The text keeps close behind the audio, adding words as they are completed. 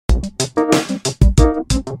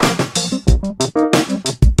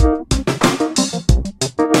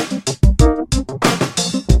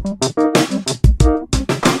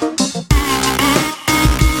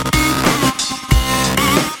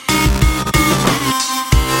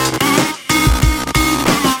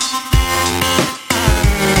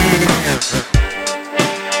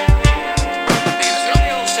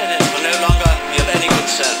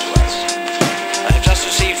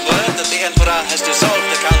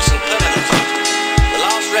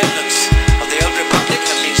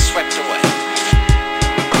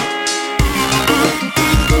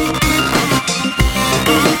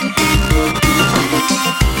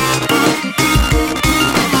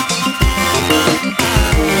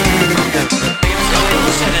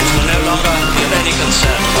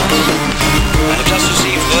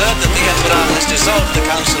dissolved the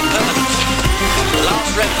council permanently. The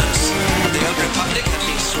last remnants of the old republic have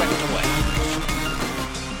been swept away.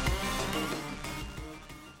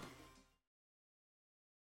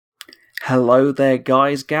 Hello there,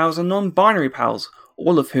 guys, gals, and non-binary pals,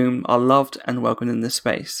 all of whom are loved and welcomed in this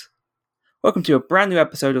space. Welcome to a brand new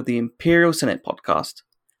episode of the Imperial Senate podcast.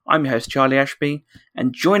 I'm your host, Charlie Ashby,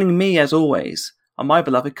 and joining me, as always, are my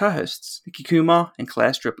beloved co-hosts, Nikki Kumar and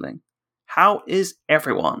Claire Stripling. How is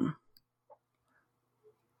everyone?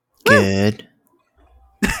 Good.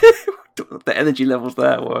 The energy levels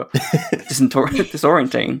there were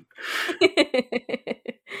disorienting.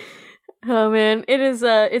 Oh man,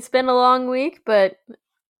 it's been a long week, but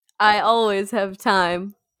I always have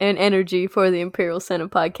time and energy for the Imperial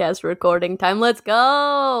Senate podcast recording time. Let's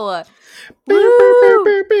go! Do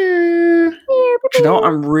you know what?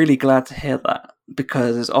 I'm really glad to hear that,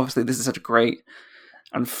 because obviously this is such a great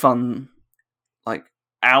and fun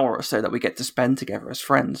hour or so that we get to spend together as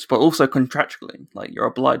friends, but also contractually, you're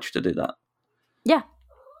obliged to do that. Yeah.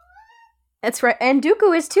 That's right. And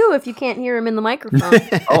Dooku is too, if you can't hear him in the microphone.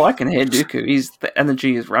 Oh, I can hear Dooku. The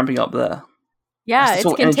energy is ramping up there. Yeah,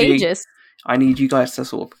 it's contagious. I need you guys to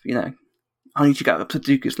sort of, I need you guys up to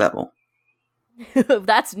Dooku's level.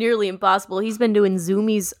 That's nearly impossible. He's been doing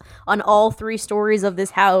zoomies on all 3 stories of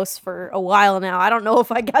this house for a while now. I don't know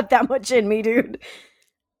if I got that much in me, dude.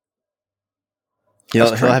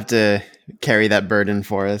 He'll have to carry that burden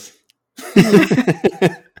for us.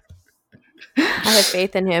 I have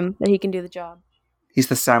faith in him that he can do the job. He's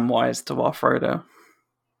the Samwise to our Frodo.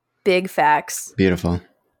 Big facts. Beautiful.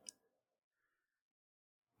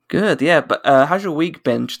 Good, yeah. But how's your week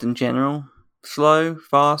been, just in general? Slow,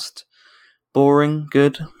 fast, boring,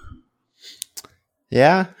 good?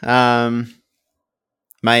 Yeah. The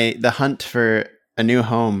hunt for a new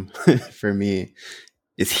home for me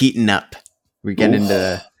is heating up. We're getting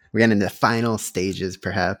into the final stages,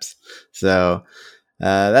 perhaps. So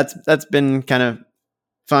that's been kind of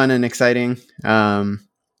fun and exciting. And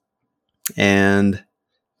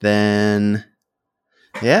then,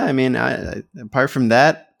 yeah, I mean, apart from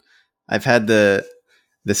that, I've had the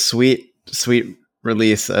sweet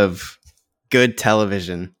release of good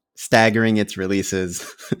television, staggering its releases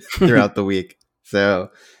throughout the week.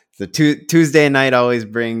 So Tuesday night always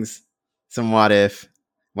brings some What If.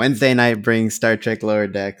 Wednesday night brings Star Trek Lower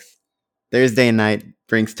Decks. Thursday night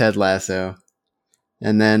brings Ted Lasso.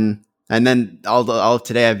 And then all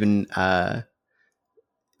today I've been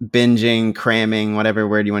binging, cramming, whatever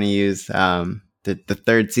word you want to use. The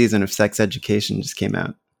 3rd season of Sex Education just came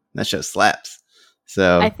out. That show slaps.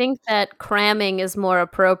 So I think that cramming is more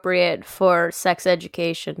appropriate for Sex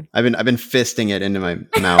Education. I've been fisting it into my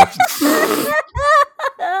mouth.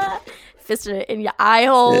 Fisting it in your eye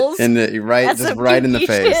holes. In the right in the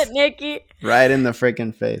face. Shit, Nikki. Right in the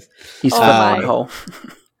freaking face. He's my hole.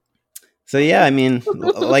 So yeah, I mean,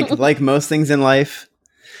 like most things in life,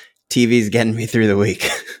 TV's getting me through the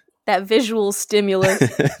week. That visual stimulus.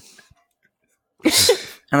 And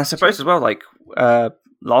I suppose as well,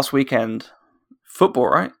 last weekend, football,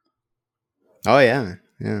 right? Oh yeah.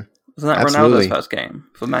 Wasn't that Absolutely. Ronaldo's first game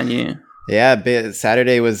for Man U? Yeah,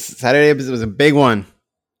 Saturday was a big one.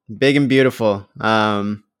 Big and beautiful.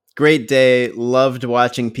 Great day. Loved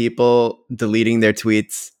watching people deleting their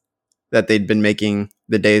tweets that they'd been making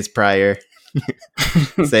the days prior,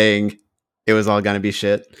 saying it was all gonna be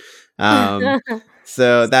shit. So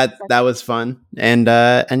that was fun, and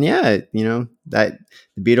yeah, that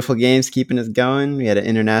the beautiful games keeping us going. We had an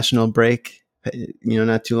international break,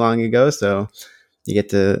 not too long ago, so you get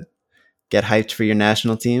to get hyped for your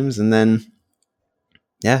national teams, and then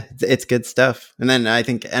yeah, it's good stuff. And then I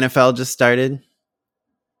think NFL just started,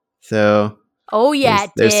 so oh yeah,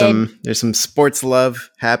 there's some sports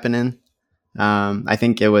love happening. I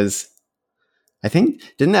think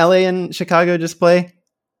didn't LA and Chicago just play?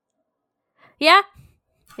 Yeah.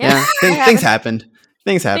 Things happened.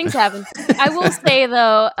 I will say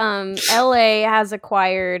though, LA has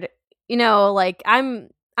acquired, I'm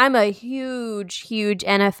a huge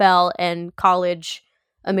NFL and college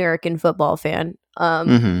American football fan.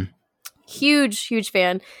 Huge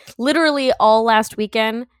fan. Literally all last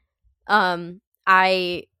weekend,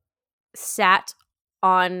 I sat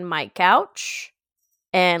on my couch,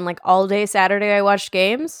 and all day Saturday I watched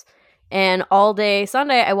games, and all day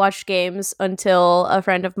Sunday I watched games until a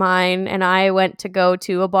friend of mine and I went to go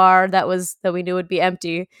to a bar that we knew would be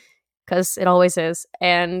empty, because it always is,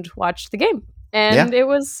 and watched the game. And it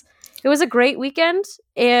was a great weekend,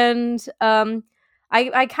 and I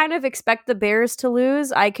kind of expect the Bears to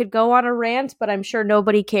lose. I could go on a rant, but I'm sure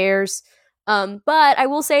nobody cares. But I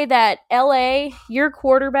will say that LA, your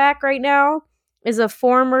quarterback right now is a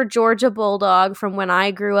former Georgia Bulldog from when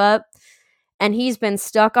I grew up, and he's been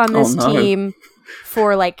stuck on this team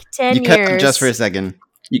for like 10 you years. cut just for a second.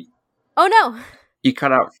 Oh no! You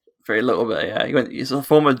cut out for a little bit. Yeah, he's a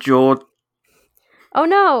former Georgia. Oh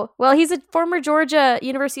no! Well, he's a former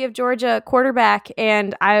University of Georgia quarterback,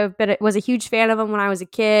 and was a huge fan of him when I was a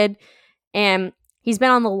kid. And he's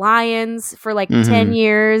been on the Lions for like 10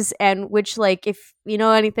 years, and which, like, if you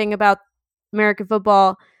know anything about American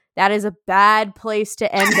football, that is a bad place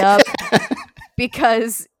to end up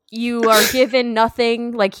because you are given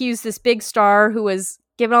nothing. Like, he's this big star who was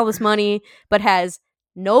given all this money, but has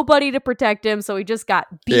nobody to protect him, so he just got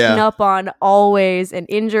beaten up on always and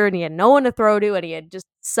injured, and he had no one to throw to, and he had just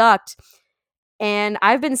sucked. And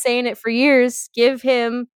I've been saying it for years, give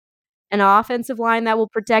him an offensive line that will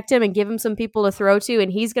protect him and give him some people to throw to,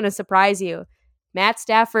 and he's going to surprise you. Matt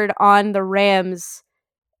Stafford on the Rams,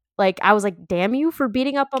 like, I was like, damn you for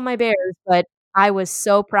beating up on my Bears, but I was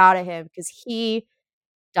so proud of him because he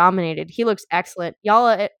dominated. He looks excellent. You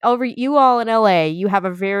all in LA, you have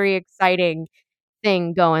a very exciting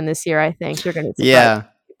thing going this year. I think you're going to surprise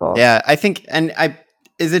people. Yeah, I think,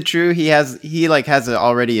 is it true he has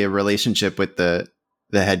already a relationship with the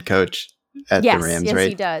head coach at the Rams, yes, right?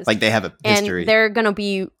 He does. Like, they have a history. And they're going to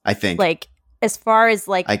be, I think, like, as far as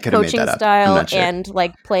like coaching style and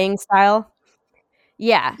like playing style.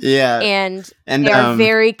 Yeah. And they are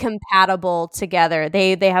very compatible together.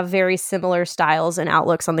 They have very similar styles and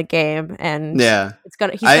outlooks on the game, and he's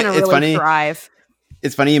gonna really thrive.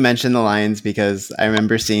 It's funny you mentioned the Lions because I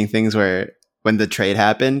remember seeing things where when the trade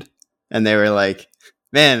happened and they were like,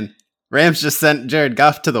 man, Rams just sent Jared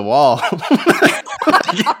Goff to the wall.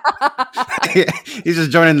 He's just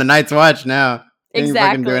joining the Night's Watch now. He ain't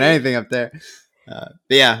fucking doing anything up there. But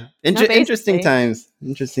yeah, interesting times.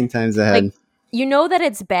 Interesting times ahead. Like, you know that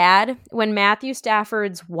it's bad when Matthew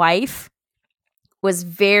Stafford's wife was when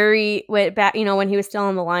he was still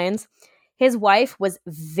on the Lions, his wife was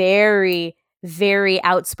very, very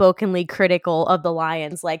outspokenly critical of the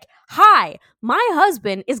Lions. Like, hi, my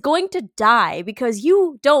husband is going to die because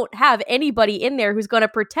you don't have anybody in there who's going to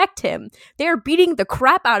protect him. They're beating the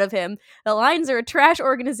crap out of him. The Lions are a trash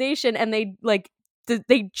organization, and they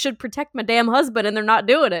should protect my damn husband, and they're not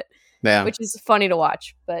doing it. Yeah. Which is funny to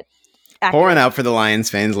watch, but pouring out for the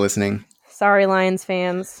Lions fans listening. Sorry, Lions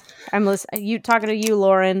fans. I'm talking to you,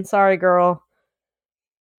 Lauren. Sorry, girl.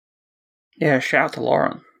 Yeah, shout out to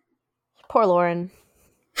Lauren. Poor Lauren.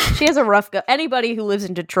 She has a rough go. Anybody who lives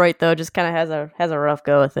in Detroit, though, just kind of has a rough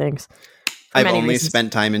go of things. I've only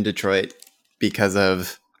spent time in Detroit because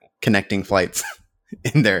of connecting flights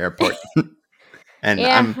in their airport, and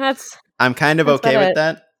I'm kind of okay with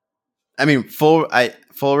that. I mean, full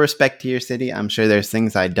respect to your city. I'm sure there's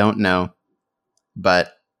things I don't know,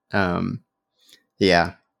 but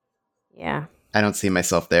yeah, I don't see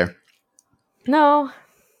myself there. No.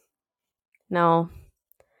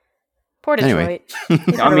 Poor Detroit.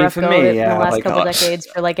 Anyway. I mean, for me, in the last couple decades,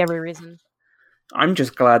 for like every reason. I'm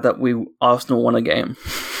just glad that Arsenal won a game.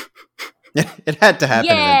 It had to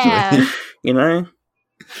happen eventually. You know?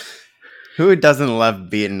 Who doesn't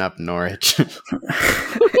love beating up Norwich?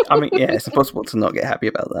 I mean, yeah, it's impossible to not get happy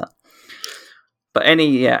about that. But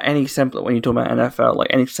any semblance, when you talk about NFL,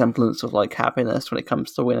 like any semblance of like happiness when it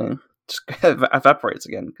comes to winning just evaporates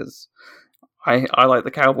again, because I like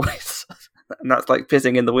the Cowboys. And that's like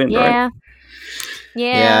pissing in the wind, right?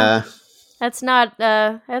 Yeah. That's not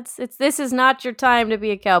this is not your time to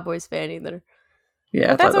be a Cowboys fan either.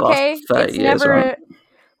 Yeah, but that's like okay. It's years, never right?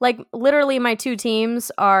 Like, literally my two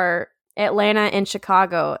teams are Atlanta and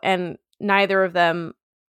Chicago, and neither of them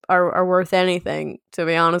are worth anything, to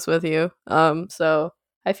be honest with you. So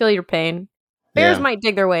I feel your pain. Bears might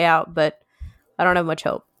dig their way out, but I don't have much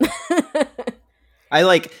hope.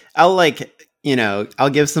 I'll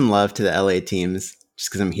give some love to the LA teams just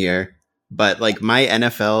because I'm here. But like, my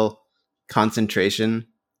NFL concentration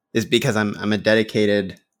is because I'm a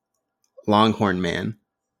dedicated Longhorn man.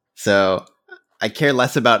 So I care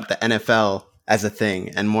less about the NFL as a thing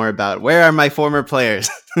and more about where are my former players?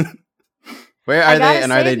 Where are they,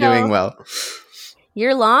 and are they doing well?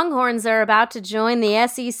 Your Longhorns are about to join the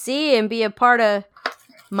SEC and be a part of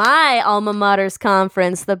my alma mater's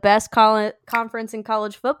conference, the best conference in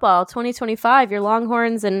college football, 2025. Your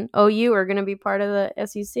Longhorns and OU are going to be part of the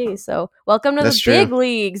SEC. So welcome to the big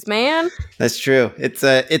leagues, man. That's true. It's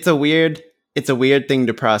a weird thing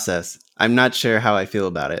to process. I'm not sure how I feel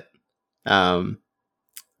about it.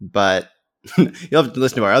 But you'll have to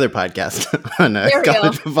listen to our other podcast on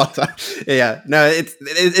college football talk. Yeah, no,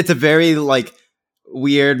 it's a very like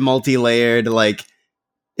weird, multi-layered, like,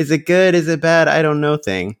 is it good? Is it bad? I don't know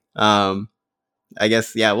thing. I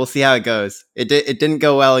guess, yeah, we'll see how it goes. It didn't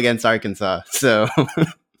go well against Arkansas, so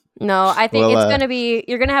No, I think Well, it's going to be,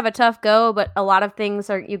 you're going to have a tough go, but a lot of things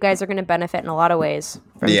you guys are going to benefit in a lot of ways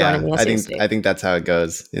from joining the SEC. I think that's how it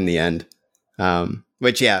goes in the end.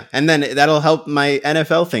 Which, yeah, and then that'll help my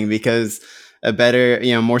NFL thing because a better,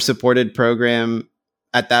 more supported program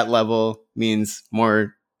at that level means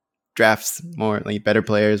more drafts, more like better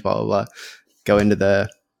players, blah blah blah. Go into the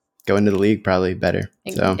league probably better.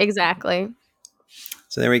 So Exactly.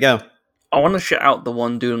 So there we go. I want to shout out the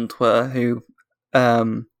one dude on Twitter who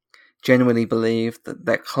genuinely believed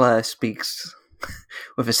that Claire speaks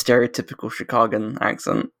with a stereotypical Chicagoan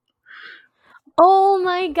accent. Oh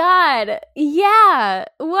my god. Yeah.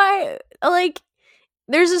 Why? Like,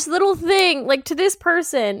 there's this little thing, like, to this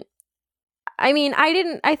person. I mean,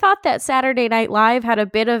 I thought that Saturday Night Live had a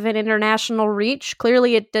bit of an international reach.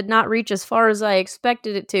 Clearly, it did not reach as far as I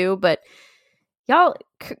expected it to, but y'all,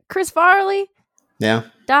 Chris Farley, Yeah.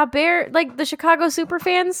 Da Bear, like, the Chicago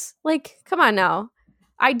Superfans, like, come on now.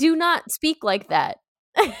 I do not speak like that.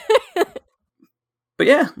 But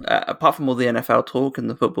yeah, apart from all the NFL talk and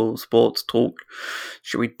the football sports talk,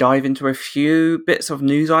 should we dive into a few bits of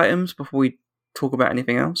news items before we talk about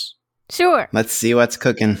anything else? Sure. Let's see what's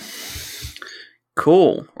cooking.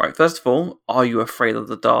 Cool. Right, first of all, are you afraid of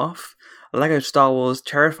the Darth? LEGO Star Wars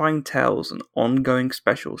Terrifying Tales, an ongoing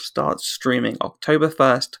special, starts streaming October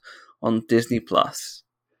 1st on Disney+.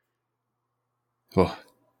 Oh,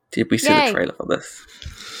 Did we see Yay. the trailer for this?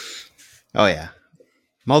 oh yeah.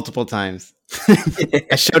 Multiple times.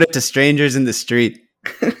 I showed it to strangers in the street.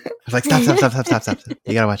 I was like, stop.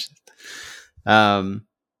 You gotta watch this.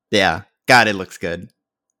 Yeah. God, it looks good.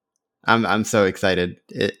 I'm so excited.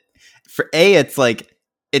 It's like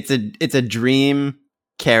it's a dream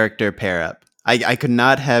character pair up. I could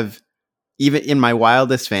not have, even in my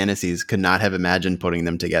wildest fantasies, could not have imagined putting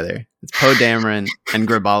them together. It's Poe Dameron and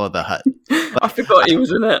Graballa the Hutt. I forgot he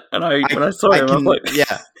was in it, and when I saw him, I was like,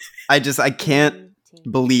 yeah. I can't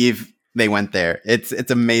believe they went there.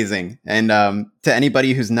 It's amazing. And to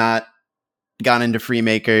anybody who's not gone into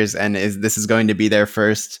Freemakers and this is going to be their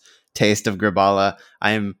first taste of Graballa,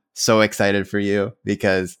 I am so excited for you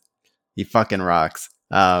because he fucking rocks.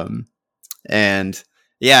 And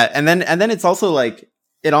yeah, and then it's also like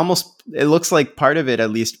it looks like part of it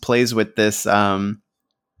at least plays with this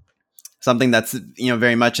something that's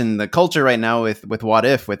very much in the culture right now with What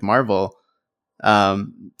If with Marvel.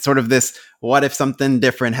 Sort of this what if something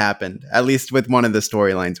different happened, at least with one of the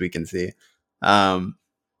storylines we can see.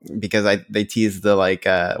 Because they teased the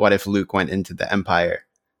what if Luke went into the Empire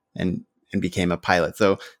and became a pilot.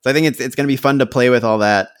 So I think it's going to be fun to play with all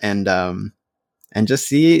that and just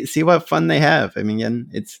see what fun they have. I mean, again,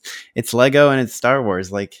 it's Lego and it's Star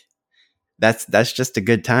Wars. Like that's just a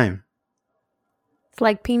good time. It's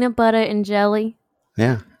like peanut butter and jelly.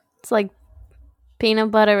 Yeah. It's like peanut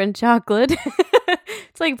butter and chocolate.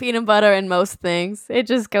 It's like peanut butter and most things. It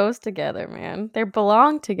just goes together, man. They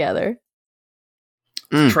belong together.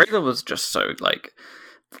 The trailer was just so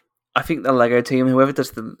I think the Lego team, whoever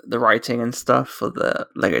does the writing and stuff for the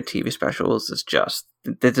Lego TV specials, is just,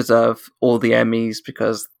 they deserve all the Emmys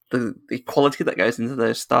because the quality that goes into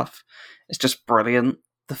those stuff is just brilliant.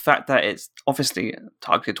 The fact that it's obviously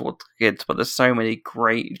targeted towards kids, but there's so many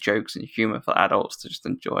great jokes and humor for adults to just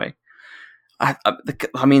enjoy. I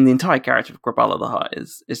mean, the entire character of Graballa the Hutt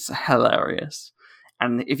is hilarious.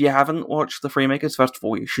 And if you haven't watched the Freemakers, first of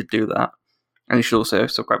all, you should do that. And you should also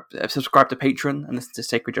subscribe to Patreon and listen to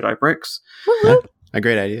Sacred Jedi Bricks. Yeah, a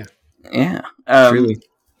great idea. Yeah. Truly.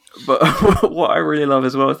 But what I really love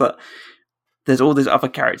as well is that there's all these other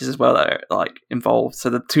characters as well that are involved. So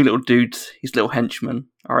the two little dudes, his little henchmen,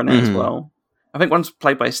 are in it as well. I think one's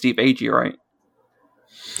played by Steve Agee, right?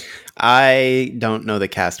 I don't know the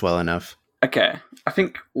cast well enough. Okay. I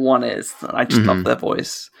think one is. And I just love their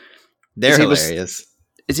voice. They're hilarious.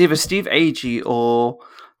 It's either Steve Agee or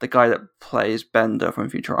the guy that plays Bender from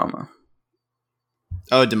Futurama.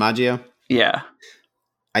 Oh, DiMaggio? Yeah.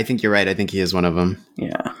 I think you're right. I think he is one of them.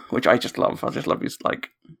 Yeah. Which I just love. I just love his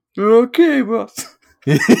okay, boss.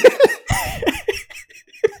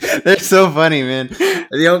 They're so funny, man.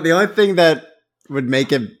 The only thing that would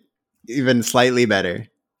make it even slightly better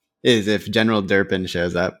is if General Durpin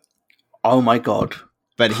shows up. Oh my god.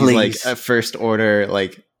 But Please. He's a first order,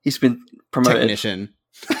 he's been promoted. Technician.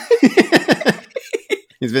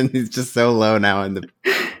 He's just so low now in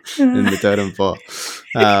the totem pole.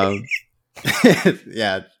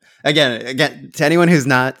 Yeah. Again, to anyone who's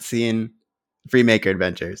not seen Freemaker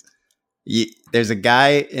Adventures, there's a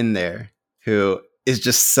guy in there who is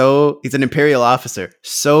just he's an Imperial officer,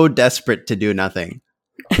 so desperate to do nothing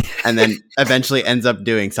and then eventually ends up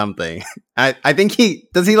doing something. I think he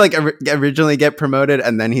like originally get promoted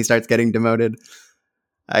and then he starts getting demoted.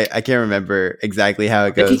 I can't remember exactly how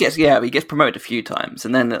it goes. He gets promoted a few times,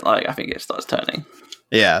 and then like I think it starts turning.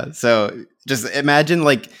 Yeah, so just imagine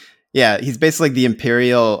he's basically like the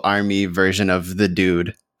Imperial Army version of the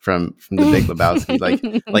dude from The Big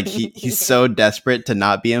Lebowski. like he's so desperate to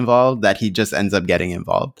not be involved that he just ends up getting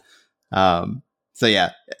involved. So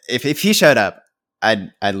yeah, if he showed up,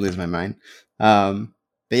 I'd lose my mind. But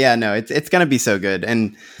yeah, no, it's gonna be so good,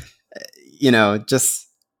 and just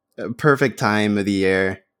a perfect time of the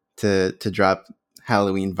year to drop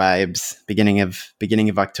Halloween vibes. Beginning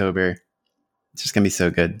of October. It's just gonna be so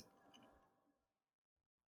good.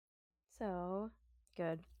 So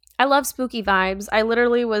good. I love spooky vibes. I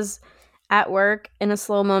literally was at work in a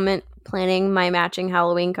slow moment planning my matching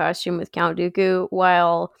Halloween costume with Count Dooku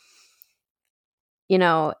while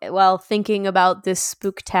thinking about this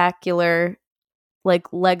spooktacular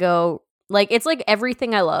like Lego, like it's like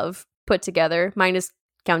everything I love put together minus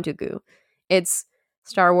Count Dooku. It's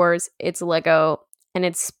Star Wars, it's Lego, and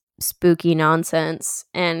it's spooky nonsense,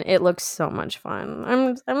 and it looks so much fun.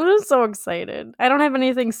 I'm just so excited. I don't have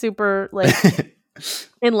anything super like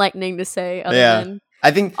enlightening to say other than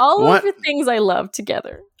I think all of the things I love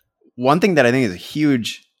together. One thing that I think is a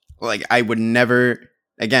huge, like, I would never,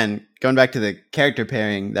 again, going back to the character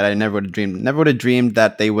pairing that I never would have dreamed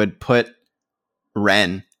that they would put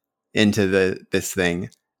Ren into this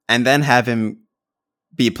thing and then have him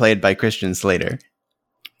be played by Christian Slater.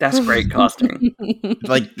 That's great casting. It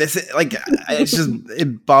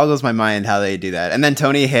boggles my mind how they do that. And then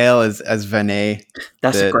Tony Hale as Vinay,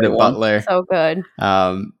 that's a great the one. butler. So good.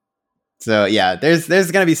 So yeah, there's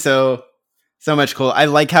gonna be so much cool. I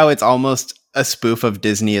like how it's almost a spoof of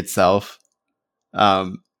Disney itself.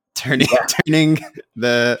 Turning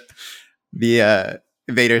the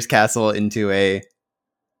Vader's castle into a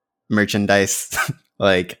merchandise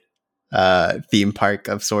theme park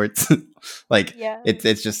of sorts.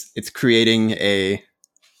 It's creating a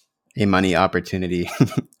money opportunity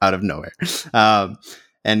out of nowhere.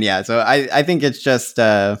 And yeah, so I think it's just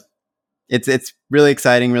it's really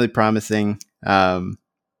exciting, really promising,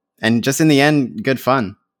 and just in the end, good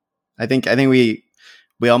fun. I think we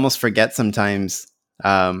almost forget sometimes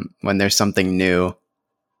when there's something new,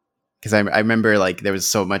 because I remember like there was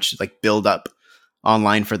so much like build up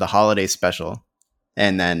online for the holiday special,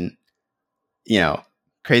 and then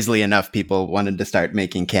crazily enough, people wanted to start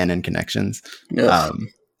making canon connections.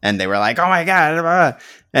 And they were like, "Oh my god!"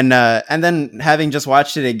 And then having just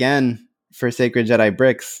watched it again for Sacred Jedi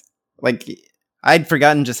Bricks, like I'd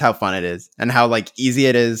forgotten just how fun it is and how like easy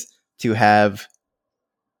it is to have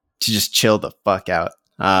to just chill the fuck out.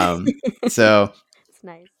 So it's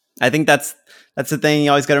nice. I think that's the thing you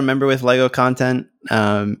always got to remember with Lego content.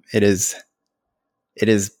 It is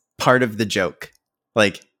part of the joke.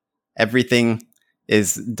 Like everything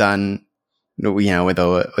is done, with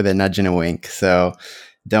a nudge and a wink. So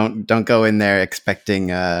don't go in there expecting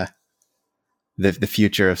the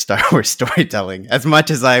future of Star Wars storytelling. As much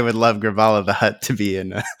as I would love Gravalla the Hutt to be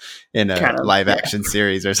in a live action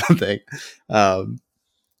series or something.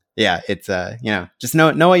 It's just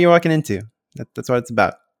know what you're walking into. That's what it's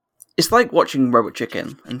about. It's like watching Robot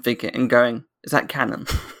Chicken and thinking and going, "Is that canon?"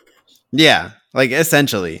 Yeah, like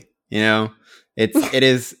essentially, it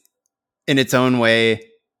is in its own way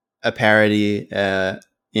a parody.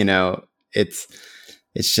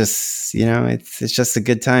 It's just it's just a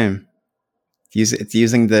good time. It's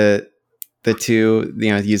using the two,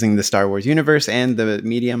 using the Star Wars universe and the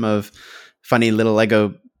medium of funny little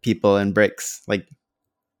Lego people and bricks. Like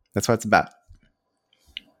that's what it's about.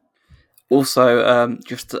 Also,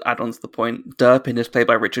 just to add on to the point, Durpin is played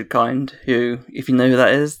by Richard Kind, who, if you know who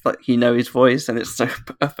that is, like you know his voice, and it's so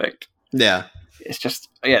perfect. Yeah, it's just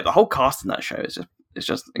the whole cast in that show is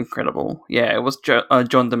just incredible. Yeah, it was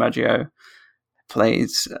John DiMaggio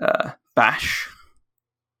plays Bash.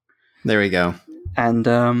 There we go. And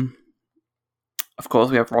of course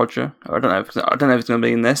we have Roger. I don't know if it's going to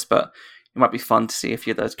be in this, but it might be fun to see a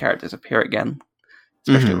few of those characters appear again,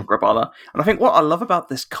 especially with Gravalla. And I think what I love about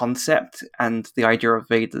this concept and the idea of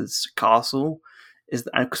Vader's castle is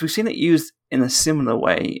that, because we've seen it used in a similar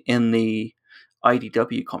way in the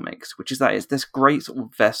IDW comics, which is that it's this great sort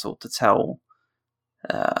of vessel to tell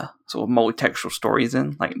sort of multi-textual stories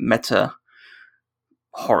in, like meta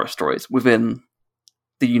horror stories within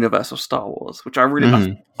the universe of Star Wars, which I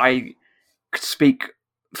really I could speak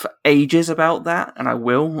for ages about that, and I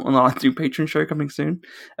will on our new Patreon show coming soon.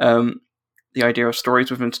 The idea of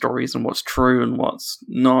stories within stories and what's true and what's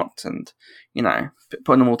not, and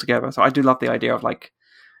putting them all together. So I do love the idea of like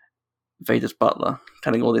Vader's butler,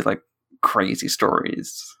 telling all these like crazy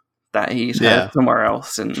stories that he's Yeah. heard somewhere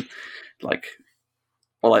else, and like,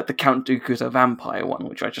 or like the Count Dooku's a vampire one,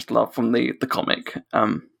 which I just love from the comic.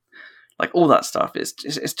 Like all that stuff is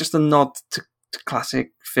it's just a nod to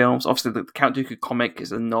classic films. Obviously, the Count Dooku comic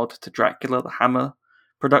is a nod to Dracula, the Hammer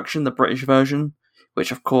production, the British version,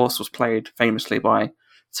 which of course was played famously by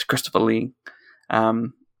Sir Christopher Lee.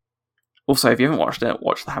 Also, if you haven't watched it,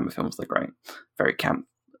 watch the Hammer films. They're great. Very camp.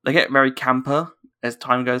 They get very camper as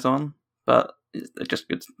time goes on, but they're just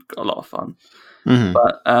good. Got a lot of fun. Mhm.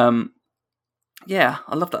 But yeah,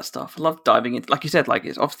 I love that stuff. I love diving into, like you said, like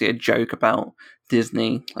it's obviously a joke about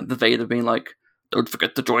Disney, like the Vader being like, "Don't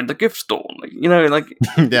forget to join the gift store," like like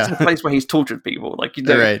it's a place where he's tortured people, like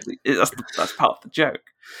Right. that's part of the joke.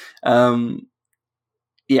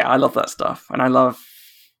 Yeah, I love that stuff, and I love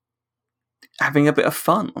having a bit of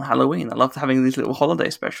fun on Halloween. I love having these little holiday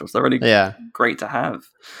specials. They're really great to have.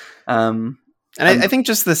 And I think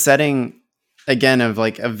just the setting again of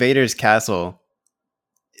like a Vader's castle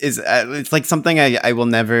is it's like something I will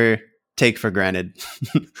never take for granted.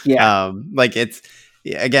 Yeah. Like it's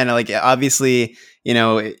again, like obviously,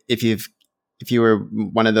 if you were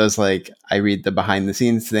one of those like I read the behind the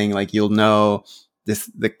scenes thing, like you'll know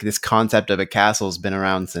this concept of a castle has been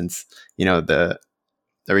around since the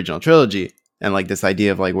original trilogy, and like this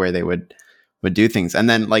idea of like where they would do things, and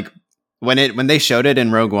then like when they showed it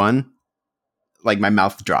in Rogue One, like my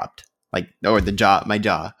mouth dropped, like, or my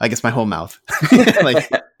jaw, I guess my whole mouth. Like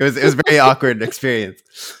it was a very awkward experience.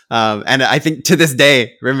 And I think to this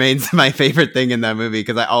day remains my favorite thing in that movie,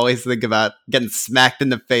 because I always think about getting smacked in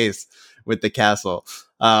the face with the castle.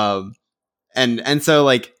 And so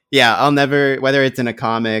like, yeah, I'll never, whether it's in a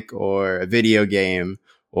comic or a video game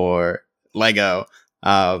or Lego,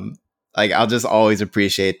 like I'll just always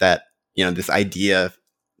appreciate that, this idea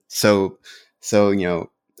so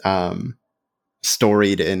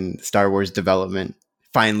storied in Star Wars development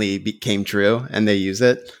finally became true, and they use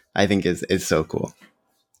it. I think is so cool.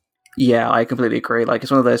 Yeah, I completely agree. Like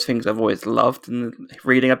it's one of those things I've always loved and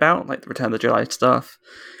reading about, like the Return of the Jedi stuff,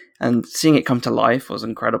 and seeing it come to life was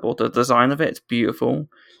incredible. The design of it's beautiful.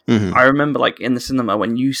 Mm-hmm. I remember like in the cinema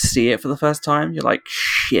when you see it for the first time, you're like,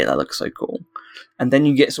 shit, that looks so cool. And then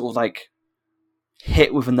you get sort of like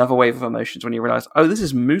hit with another wave of emotions when you realize, oh, this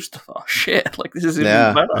is Mustafar. Shit, like this is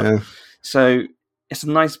even better. Yeah. So it's a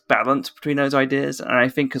nice balance between those ideas, and I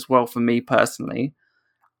think as well for me personally,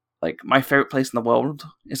 like my favorite place in the world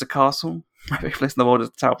is a castle. My favorite place in the world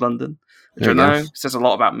is the Tower of London, which I know says a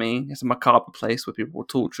lot about me. It's a macabre place where people were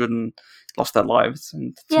tortured and lost their lives,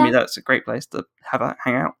 and to me that's a great place to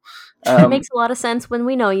hang out. It makes a lot of sense when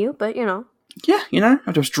we know you, but yeah,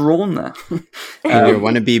 I'm just drawn there. You're a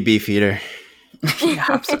wannabe beefeater. Yeah,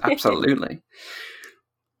 absolutely.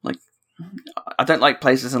 Like, I don't like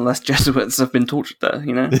places unless Jesuits have been tortured there.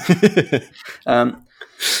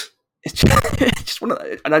 It's just one of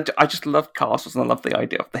the, and I just love castles, and I love the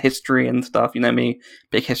idea of the history and stuff. Me,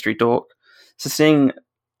 big history dork. So seeing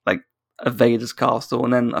like a Vader's castle,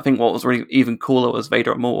 and then I think what was really even cooler was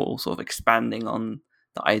Vader Immortal, sort of expanding on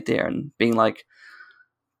the idea and being like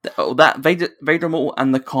that Vader Immortal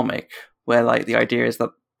and the comic, where like the idea is that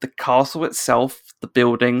the castle itself, the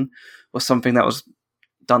building, was something that was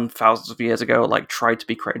done thousands of years ago, like tried to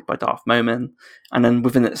be created by Darth Momin, and then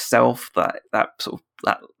within itself, that sort of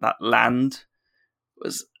that land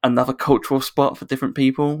was another cultural spot for different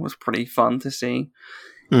people. It was pretty fun to see.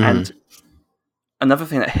 Mm-hmm. And another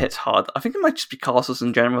thing that hits hard, I think it might just be castles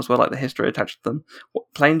in general as well, like the history attached to them.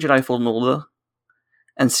 Playing Jedi Fallen Order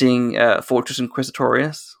and seeing Fortress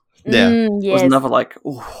Inquisitorius, was another like,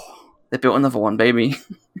 oh, they built another one, baby.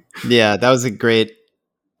 Yeah, that was a great,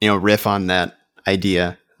 riff on that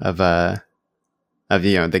idea of the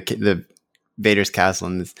Vader's castle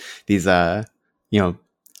and these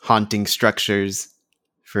haunting structures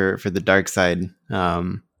for the dark side.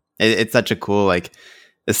 It's such a cool like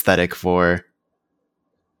aesthetic for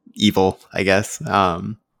evil, I guess.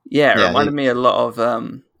 It reminded me a lot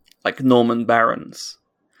of like Norman barons.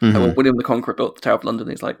 Mm-hmm. Like, William the Conqueror built the Tower of London.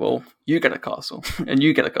 He's like, well, you get a castle and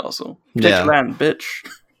you get a castle. Take your land, bitch.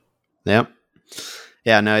 Yep.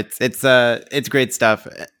 Yeah, no, it's great stuff.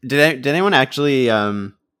 Did anyone actually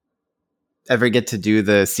ever get to do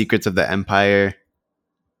the Secrets of the Empire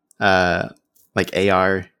like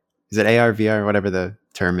AR? Is it AR, VR, whatever the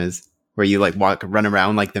term is, where you like run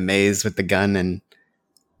around like the maze with the gun? And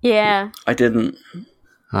yeah, I didn't.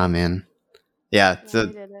 Oh man. Yeah,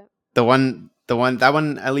 so that one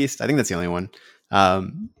at least, I think that's the only one.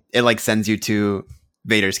 It like sends you to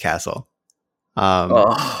Vader's castle.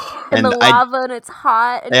 And the I lava and it's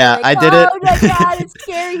hot. And Yeah, you're like, I did it. Oh my god, it's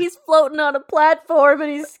scary. He's floating on a platform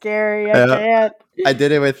and he's scary. I can't. I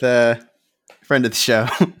did it with a friend of the show,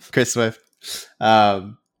 Chris Swift.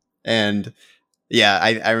 And yeah,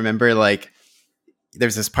 I remember like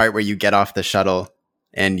there's this part where you get off the shuttle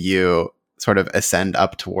and you sort of ascend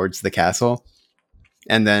up towards the castle,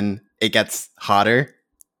 and then it gets hotter.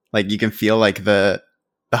 Like you can feel like the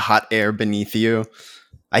hot air beneath you.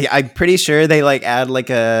 I'm pretty sure they like add like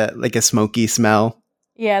a smoky smell.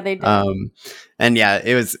 Yeah, they do. And yeah,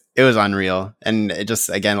 it was unreal. And it just,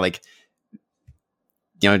 again, like,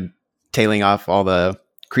 you know, tailing off all the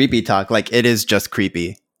creepy talk, like it is just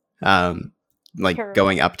creepy. Like Sure.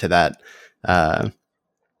 going up to that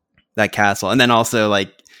castle, and then also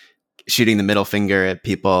like shooting the middle finger at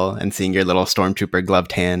people and seeing your little stormtrooper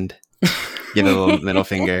gloved hand give a little middle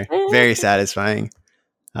finger. Very satisfying.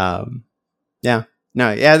 Yeah.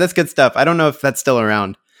 No, yeah, that's good stuff. I don't know if that's still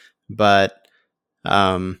around, but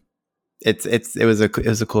it was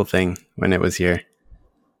a cool thing when it was here.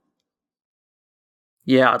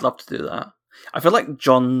 Yeah, I'd love to do that. I feel like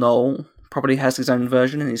John Knoll probably has his own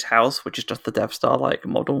version in his house, which is just the Death Star like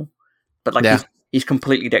model, but like he's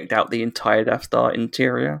completely decked out the entire Death Star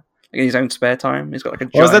interior. Like in his own spare time, he's got like a.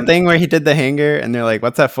 What was the thing where he did the hangar and they're like,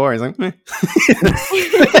 "What's that for?" He's like, "Eh."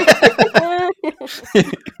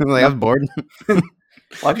 I'm like, I'm bored.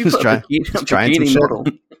 Why have you put a bikini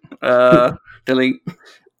model? Delete.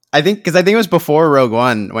 I think it was before Rogue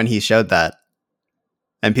One when he showed that,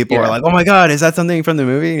 and people were like, "Oh my god, is that something from the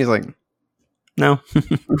movie?" And he's like, "No."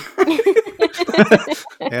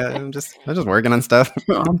 Yeah, I'm just working on stuff.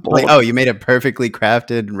 Like, oh, you made a perfectly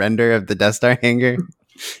crafted render of the Death Star hangar.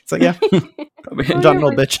 It's like, yeah, John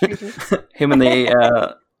Knoll, bitch. Him in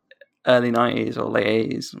the early 90s or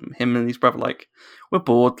late 80s, him and his brother like, we're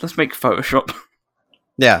bored, let's make Photoshop.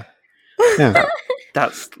 Yeah.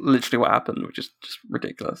 That's literally what happened, which is just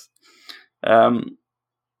ridiculous.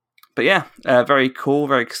 But yeah, very cool,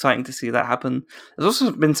 very exciting to see that happen. There's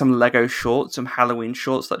also been some Lego shorts, some Halloween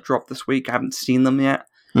shorts that dropped this week. I haven't seen them yet.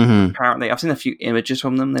 Mm-hmm. Apparently, I've seen a few images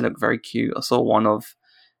from them. They look very cute. I saw one of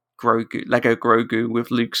Lego Grogu with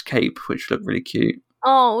Luke's cape, which looked really cute.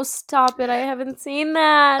 Oh, stop it. I haven't seen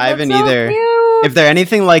that. I haven't That's so either. cute. If they're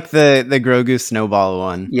anything like the Grogu Snowball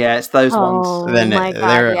one, Yeah, it's those ones. then my God,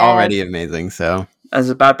 they're yes. already amazing. So, There's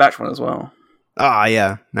a Bad Batch one as well. oh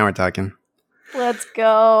yeah, now we're talking. Let's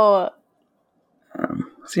go.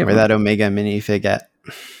 See Where that Omega minifig at?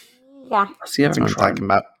 Yeah. See if I That's can what I'm try talking and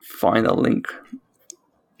about. find a link.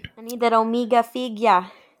 I need that Omega figure.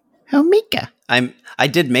 Omega. I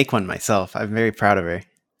did make one myself. I'm very proud of her,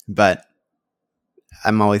 but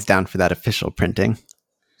I'm always down for that official printing.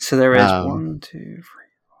 So there is 1, 2, 3, 4,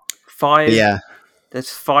 5. Yeah. There's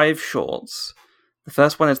 5 shorts. The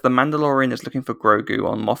first one is the Mandalorian is looking for Grogu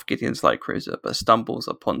on Moff Gideon's light cruiser, but stumbles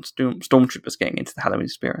upon stormtroopers getting into the Halloween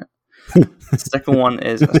spirit. The second one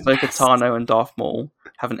is Ahsoka Tano and Darth Maul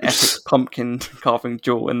have an epic pumpkin carving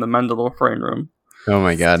duel in the Mandalore throne room. Oh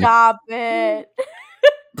my god. Stop it.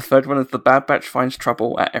 The third one is the Bad Batch finds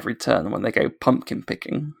trouble at every turn when they go pumpkin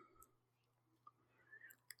picking.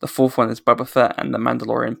 The fourth one is Boba Fett and the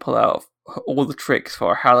Mandalorian pull out all the tricks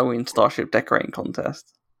for a Halloween starship decorating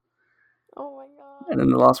contest. Oh my god. And then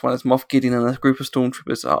the last one is Moff Gideon and a group of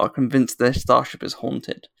stormtroopers are convinced their starship is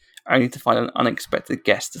haunted, only to find an unexpected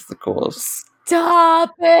guest as the cause.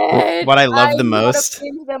 Stop it. What I love the wanna most-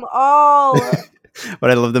 binge them all.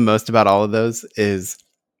 What I love the most about all of those is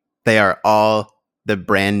they are all the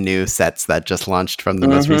brand new sets that just launched from the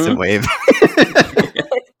most recent wave.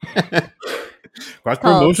 Cross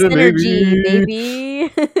Called promotion, Synergy, baby.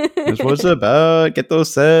 baby. That's what it's about. Get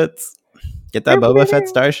those sets. Get that Boba Fett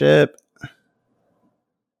starship.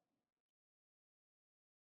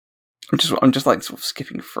 I'm just like sort of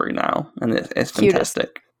skipping through now, and it's Cutest.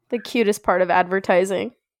 fantastic. The cutest part of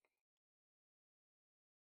advertising.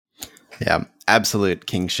 Yeah, absolute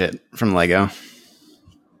king shit from Lego.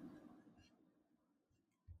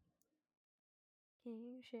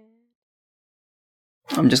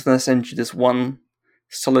 I'm just going to send you this one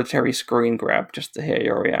solitary screen grab just to hear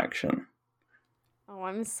your reaction. Oh,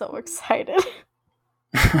 I'm so excited.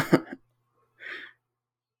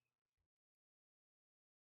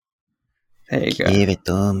 There you go. Give it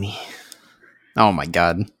to me. Oh my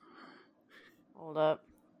god. Hold up.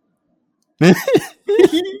 How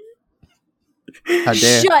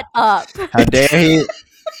dare Shut up. How dare he?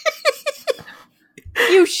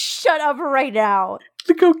 You shut up right now.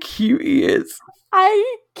 Look how cute he is.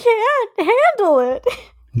 I can't handle it.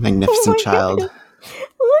 Magnificent Oh my child. God.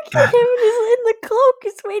 Look at him in the cloak.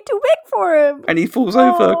 It's way too big for him. And he falls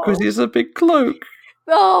over Oh. because he has a big cloak.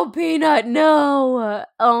 Oh, Peanut, no.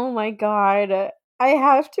 Oh my god. I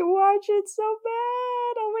have to watch it so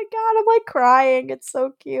bad. Oh my god, I'm like crying. It's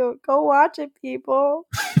so cute. Go watch it, people.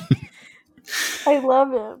 I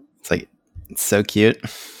love him. It's so cute.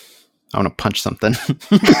 I want to punch something.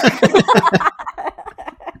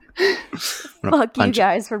 Fuck you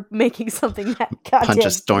guys for making something that goddamn Punch a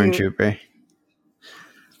cute. stormtrooper.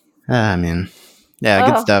 I mean, yeah,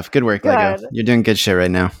 good stuff. Good work, God. Lego. You're doing good shit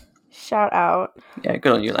right now. Shout out. Yeah,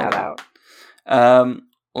 good on you, Shout Lego. out.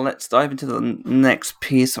 Let's dive into the next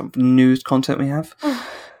piece of news content we have.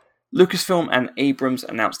 Lucasfilm and Abrams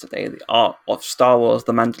announced today the art of Star Wars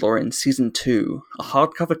The Mandalorian Season 2, a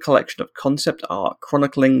hardcover collection of concept art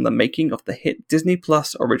chronicling the making of the hit Disney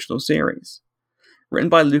Plus original series. Written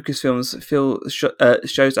by Lucasfilm's Phil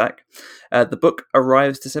Szostak, the book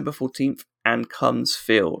arrives December 14th and comes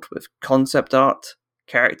filled with concept art,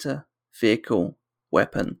 character, vehicle,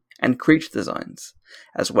 weapon, and creature designs,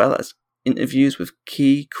 as well as interviews with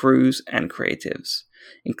key crews and creatives,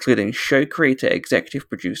 including show creator, executive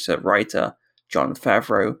producer, writer Jon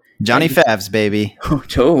Favreau. Johnny Favs, baby. Oh,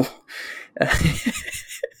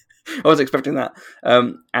 I was expecting that.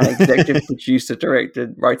 And executive producer,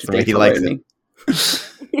 director, writer The way Dave he likes Filoni.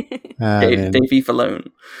 Man. Davey Filoni.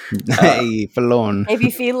 Hey, Filone.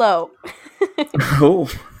 Maybe Philo. Oh.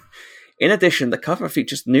 In addition, the cover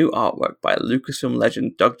features new artwork by Lucasfilm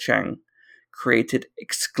legend Doug Chiang, created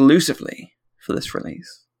exclusively for this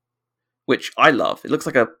release, which I love. It looks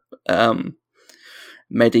like a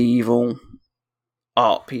medieval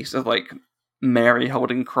art piece of like Mary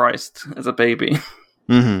holding Christ as a baby.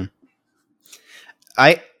 Mm-hmm.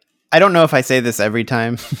 I don't know if I say this every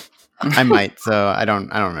time. I might, so I don't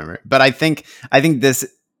remember. But I think this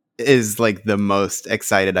is like the most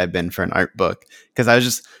excited I've been for an art book, because I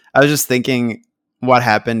was just thinking what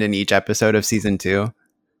happened in each episode of season 2,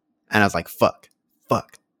 and I was like, fuck.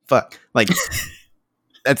 Like,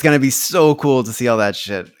 that's gonna be so cool to see all that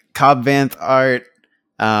shit. Cobb Vanth art,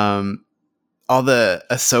 all the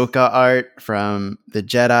Ahsoka art from the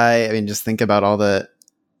Jedi. I mean, just think about all the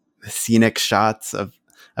scenic shots of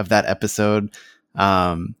that episode.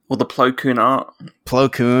 Or the Plo Koon art.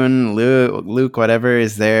 Plo Koon, Luke, whatever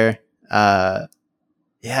is there. Yeah,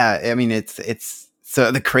 I mean, it's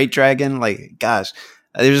so the Crate Dragon, like, gosh,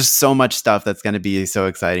 there's just so much stuff that's going to be so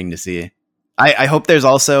exciting to see. I hope there's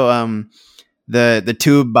also the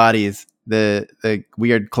tube bodies, the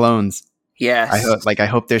weird clones. Yes. I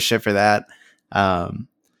hope there's shit for that. So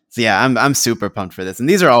yeah, I'm super pumped for this, and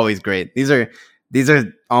these are always great. These are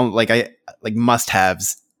all like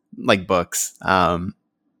must-haves, like books,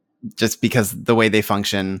 just because the way they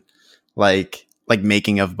function, like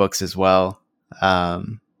making of books as well.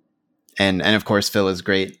 And of course Phil is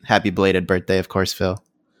great. Happy belated birthday, of course, Phil.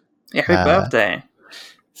 Yeah, happy birthday.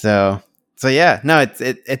 So yeah, no,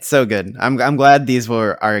 it's so good. I'm glad these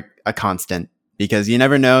are a constant, because you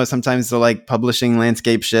never know. Sometimes the like publishing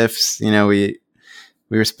landscape shifts. You know, we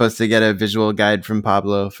were supposed to get a visual guide from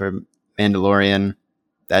Pablo for Mandalorian.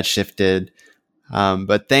 That shifted.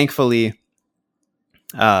 But thankfully,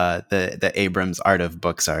 the Abrams art of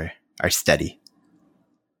books are steady.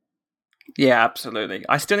 Yeah, absolutely.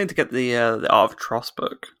 I still need to get the Art of Tross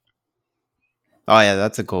book. Oh yeah,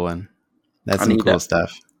 that's a cool one. That's some cool that.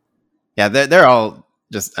 stuff. Yeah, they're all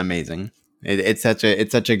just amazing. It's such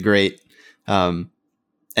a great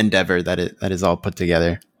endeavor that is all put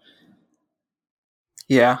together.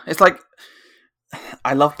 Yeah, it's like,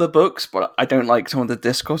 I love the books, but I don't like some of the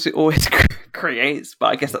discourse it always creates. But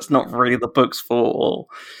I guess that's not really the books for.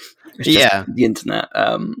 It's just the internet.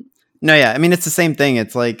 No, yeah, I mean, it's the same thing.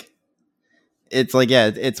 It's why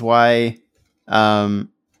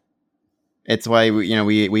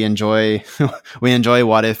we enjoy we enjoy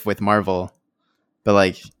What If with Marvel, but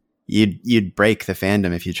like you'd break the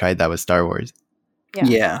fandom if you tried that with Star Wars.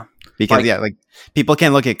 Yeah. Because like people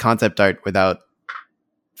can't look at concept art without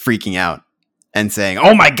freaking out and saying,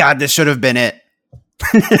 "Oh my god, this should have been it."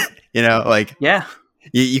 You know, like, yeah,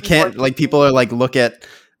 you can't, like, people are like, look at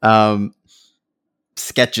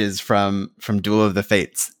sketches from Duel of the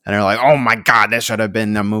Fates and are like, "Oh my god, this should have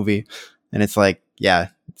been a movie." And it's like,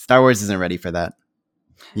 yeah, Star Wars isn't ready for that.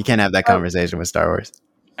 You can't have that conversation with Star Wars.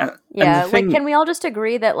 Yeah, like, can we all just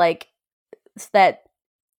agree that like that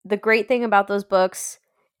the great thing about those books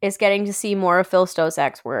is getting to see more of Phil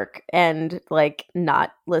Szostak's work, and like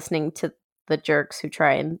not listening to the jerks who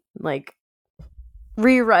try and like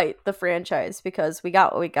rewrite the franchise, because we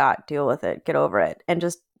got what we got. Deal with it, get over it, and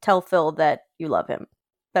just tell Phil that you love him.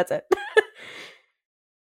 That's it.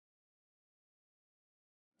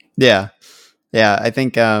 Yeah, I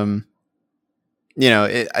think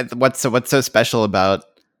what's so special about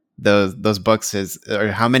those books is, or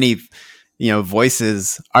how many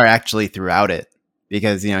voices are actually throughout it,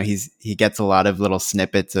 because he gets a lot of little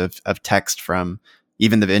snippets of text from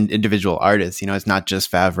even the individual artists. It's not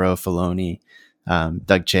just Favreau, Filoni,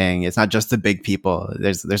 Doug Chiang. It's not just the big people.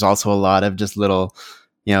 There's also a lot of just little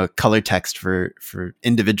color text for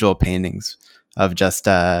individual paintings of just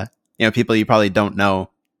people you probably don't know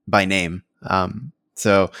by name.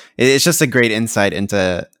 So it's just a great insight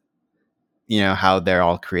into how they're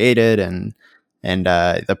all created and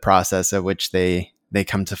the process of which they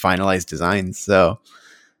come to finalize designs. So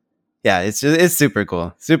yeah, it's super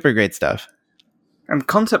cool, super great stuff. And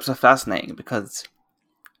concepts are fascinating because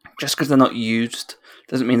just because they're not used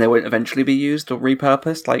doesn't mean they won't eventually be used or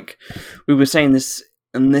repurposed. Like we were saying this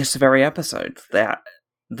in this very episode, that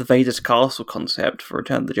the Vader's castle concept for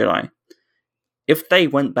Return of the Jedi, if they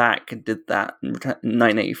went back and did that in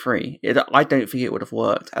 1983, I don't think it would have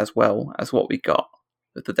worked as well as what we got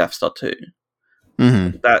with the Death Star 2.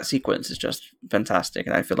 Mm-hmm. That sequence is just fantastic,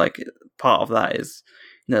 and I feel like part of that is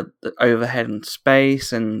the overhead in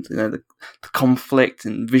space and the conflict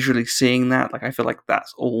and visually seeing that. Like I feel like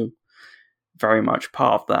that's all very much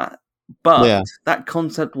part of that. But that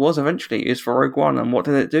concept was eventually used for Rogue One, and what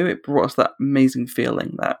did it do? It brought us that amazing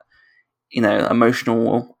feeling, that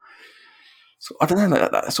emotional. So I don't know,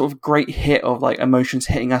 that sort of great hit of like emotions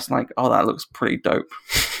hitting us, like, oh, that looks pretty dope.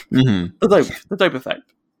 Mm-hmm. the dope effect.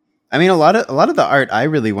 I mean, a lot of the art I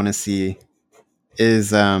really want to see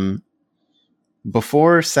is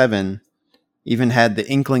before 7 even had the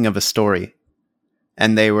inkling of a story,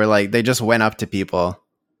 and they just went up to people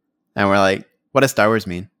and were like, "What does Star Wars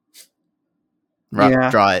mean?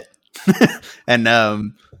 Draw it." And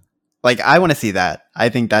I want to see that. I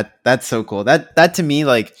think that's so cool. That to me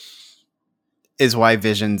is why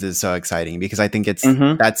Visions is so exciting, because I think it's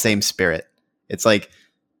that same spirit. It's like,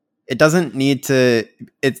 it doesn't need to,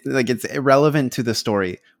 it's irrelevant to the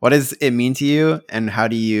story. What does it mean to you, and how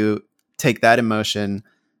do you take that emotion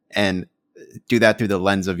and do that through the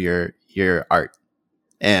lens of your art?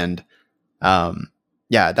 And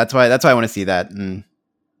that's why I want to see that. And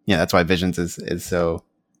yeah, that's why Visions is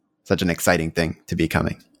such an exciting thing to be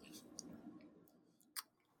coming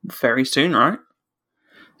very soon, right?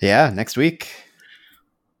 Yeah, next week,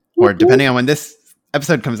 or depending on when this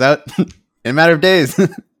episode comes out, in a matter of days.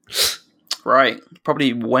 Right,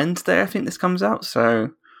 probably Wednesday I think this comes out, so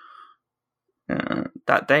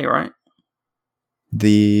that day, right?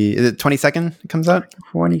 Is it 22nd it comes out?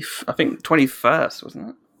 I think 21st, wasn't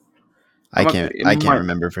it? I can't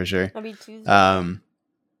remember for sure. That'd be Tuesday.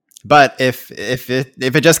 But if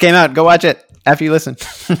it just came out, go watch it after you listen.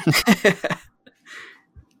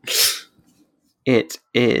 It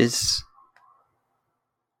is,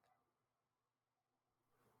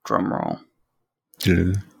 drum roll,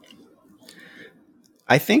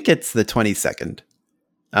 I think it's the 22nd.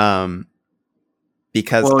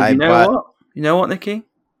 Because you know what, Nikki?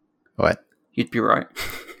 What? You'd be right.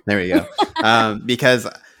 There we go. Because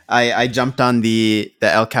I jumped on the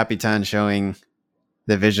El Capitan showing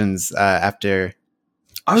the Visions after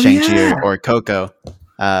Shang-Chi or Coco,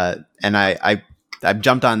 and I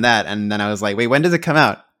jumped on that, and then I was like, wait, when does it come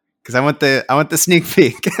out? Because I want the sneak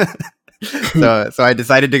peek. so I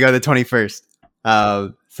decided to go the 21st.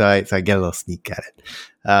 So I get a little sneak at it.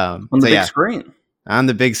 On the big screen. On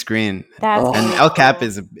the big screen. And El Cap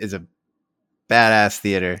is a badass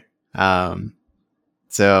theater.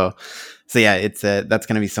 So yeah, it's that's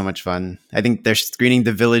gonna be so much fun. I think they're screening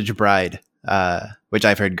The Village Bride, which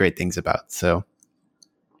I've heard great things about. So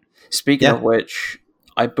speaking of which,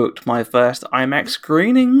 I booked my first IMAX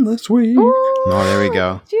screening this week. Ooh, oh, there we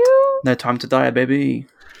go. No Time to Die, baby.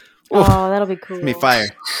 Oh, that'll be cool. It's gonna be fire.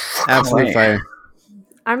 Absolute fire.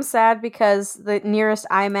 I'm sad because the nearest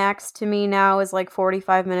IMAX to me now is like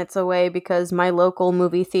 45 minutes away, because my local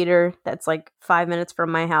movie theater that's like 5 minutes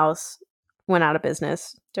from my house went out of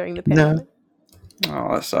business during the pandemic. No.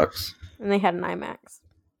 Oh, that sucks. And they had an IMAX.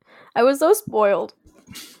 I was so spoiled.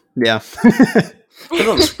 Yeah. I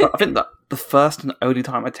think that the first and only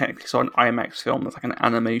time I technically saw an IMAX film was like an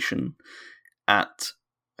animation at,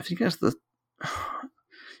 I think it was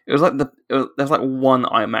there's like one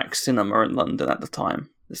IMAX cinema in London at the time.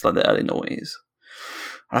 It's like the early noughties.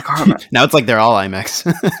 I can't remember. Now it's like they're all IMAX.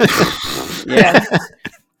 Yeah.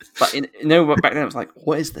 But back then it was like,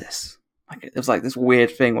 what is this? Like, it was like this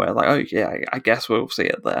weird thing where like, oh yeah, I guess we'll see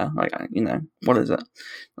it there. Like, what is it?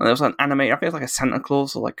 And there was an anime, I think it was like a Santa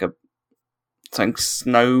Claus or like something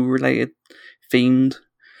snow related themed.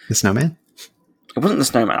 The snowman? It wasn't the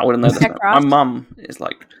snowman. I wouldn't know the snowman. My mum is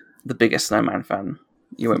like the biggest snowman fan.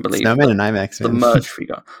 You won't believe Snowman and IMAX. The merch we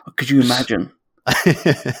got. Oh, could you imagine?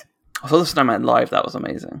 I saw the Snowman live. That was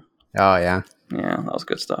amazing. Oh yeah. Yeah, that was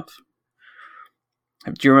good stuff.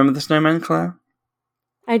 Do you remember the Snowman, Claire?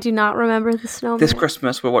 I do not remember the snowman. This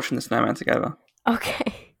Christmas, we're watching the Snowman together.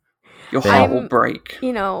 Okay. Your heart will break.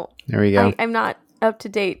 You know, There we go. I'm not up to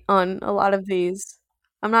date on a lot of these.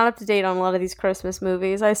 I'm not up to date on a lot of these Christmas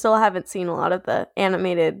movies. I still haven't seen a lot of the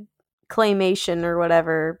animated claymation or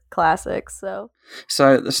whatever classics. So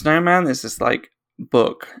The Snowman is this like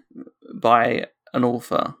book by an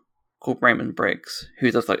author called Raymond Briggs,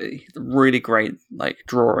 who does like really great like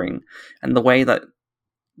drawing, and the way that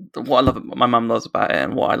what I love, my mum loves about it,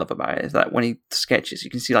 and what I love about it is that when he sketches, you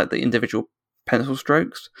can see like the individual pencil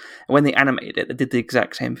strokes, and when they animated it, they did the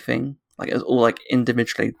exact same thing. Like it was all like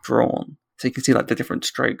individually drawn, so you can see like the different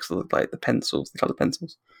strokes of like the pencils, the colored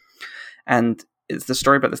pencils, and it's the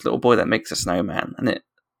story about this little boy that makes a snowman, and it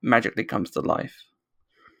magically comes to life.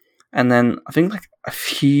 And then I think like a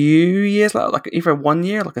few years later, like either 1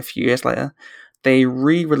 year, like a few years later, they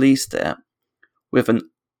re-released it with an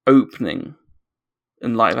opening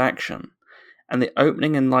in live action. And the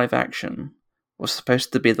opening in live action was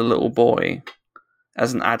supposed to be the little boy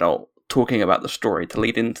as an adult talking about the story to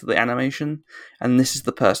lead into the animation. And this is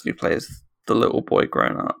the person who plays the little boy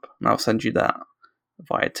grown up. And I'll send you that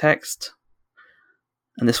via text.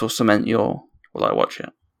 And this will cement your will I watch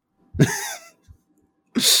it.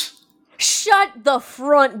 shut the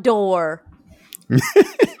front door.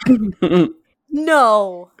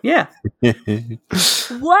 No. Yeah.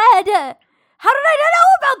 What? How did I not know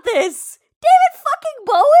about this? David fucking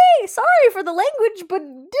Bowie? Sorry for the language, but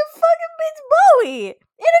it's Bowie.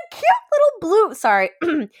 In a cute little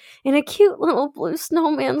blue, in a cute little blue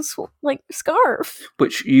snowman like scarf.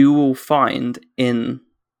 Which you will find in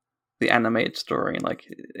the animated story, like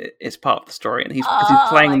it's part of the story, and he's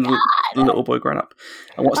playing the little boy growing up.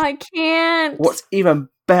 And I can't. What's even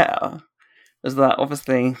better is that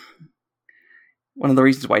obviously one of the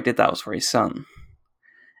reasons why he did that was for his son.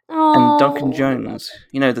 Oh. And Duncan Jones,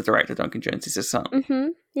 you know the director Duncan Jones is his son. Mm-hmm.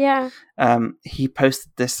 Yeah. He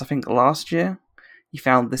posted this, I think, last year. He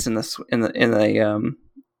found this in like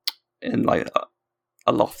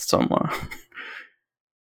a loft somewhere.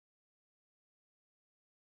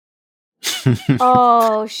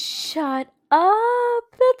 Oh, shut up.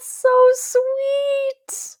 That's so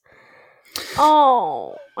sweet.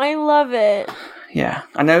 Oh, I love it. Yeah,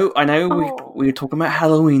 I know. We were talking about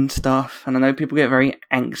Halloween stuff, and I know people get very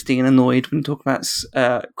angsty and annoyed when we talk about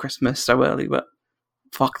Christmas so early. But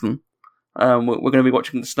fuck them. We're going to be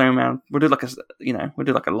watching The Snowman. We'll do like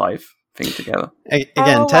a live thing together.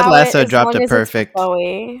 Again, Ted Lasso dropped a perfect.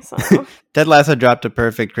 Bowie, so. Ted Lasso dropped a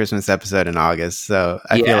perfect Christmas episode in August, so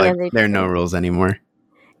I feel like there are no rules anymore.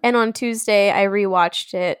 And on Tuesday, I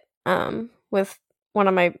rewatched it with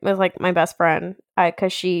my best friend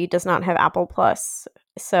because she does not have Apple Plus.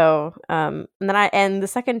 So and the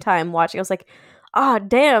second time watching, I was like,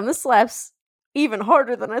 damn, this slaps even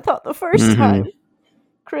harder than I thought the first time.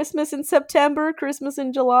 Christmas in September, Christmas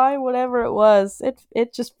in July, whatever it was,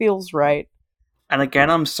 it just feels right. And again,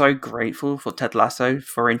 I'm so grateful for Ted Lasso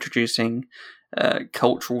for introducing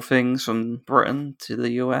cultural things from Britain to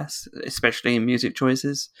the US, especially in music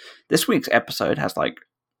choices. This week's episode has like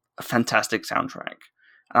a fantastic soundtrack.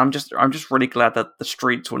 And I'm just really glad that the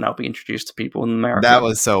streets will now be introduced to people in America. That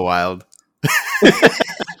was so wild.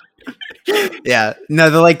 Yeah. No,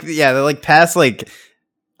 they're like past like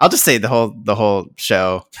I'll just say the whole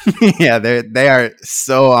show. Yeah, they are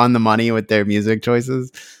so on the money with their music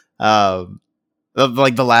choices.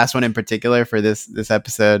 Like the last one in particular for this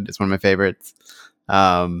episode is one of my favorites.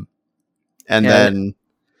 And then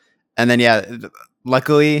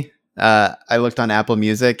luckily I looked on Apple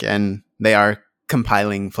Music and they are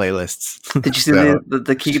compiling playlists. Did you see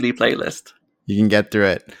the Keeley playlist? You can get through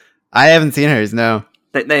it. I haven't seen hers. No.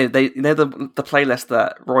 They the playlist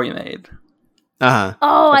that Roy made. Uh-huh.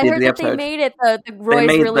 Oh, I heard that they made it. The Roy's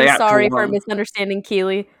really sorry for misunderstanding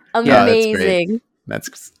Keeley. Amazing. Yeah,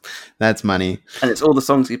 that's money. And it's all the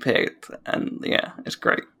songs he picked, and yeah, it's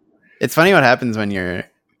great. It's funny what happens when you're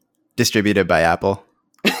distributed by Apple.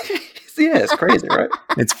 Yeah, it's crazy, right?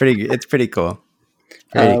 It's pretty cool.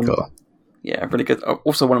 Pretty cool. Yeah, really good.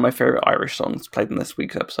 Also, one of my favorite Irish songs played in this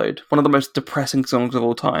week's episode. One of the most depressing songs of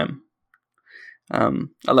all time.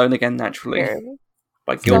 "Alone Again Naturally"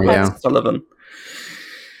 by Gilbert Sullivan.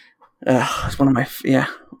 It's one of my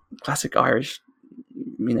classic Irish,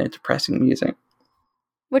 depressing music.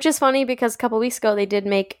 Which is funny because a couple weeks ago they did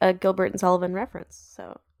make a Gilbert and Sullivan reference.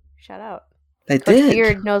 So shout out. They Coach did.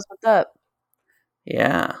 Beard knows what's up.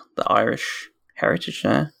 Yeah, the Irish heritage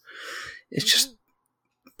there. It's just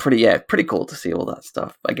pretty cool to see all that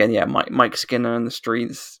stuff. But again, yeah, Mike Skinner in the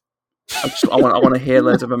streets. I want to hear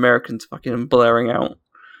loads of Americans fucking blaring out.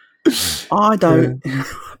 I don't.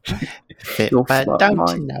 You're but fucked, don't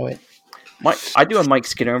Mike. you know it? I do a Mike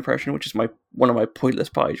Skinner impression, which is one of my pointless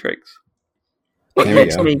party tricks. There we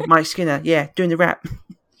It's go. me, Mike Skinner. Yeah, doing the rap.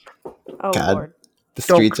 Oh God. Lord, The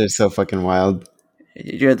streets are so fucking wild.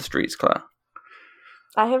 You know the streets, Claire.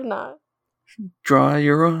 I have not. Dry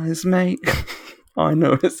your eyes, mate. I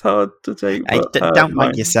know it's hard to take. But Don't mug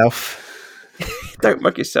mate. yourself. Don't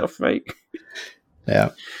mug yourself, mate. Yeah.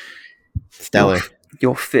 Stellar.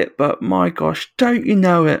 You're fit, but my gosh, don't you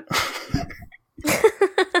know it?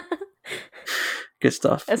 Good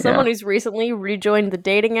stuff. As someone who's recently rejoined the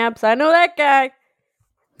dating apps, I know that guy.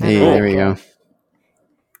 Hey, there we go.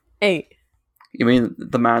 Hey, You mean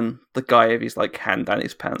the guy with his like hand down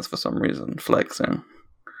his pants for some reason, flexing?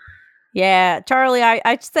 yeah, Charlie.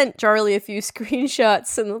 I sent Charlie a few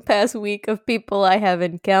screenshots in the past week of people I have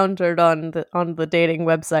encountered on the dating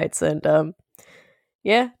websites, and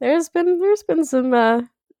yeah, there's been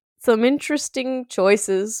some interesting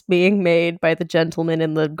choices being made by the gentlemen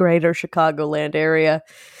in the greater Chicagoland area.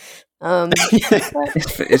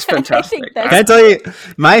 It's fantastic. that's- Can I tell you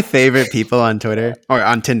my favorite people on Twitter or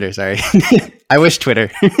on Tinder? Sorry, I wish Twitter,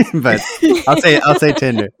 but I'll say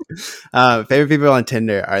Tinder. Favorite people on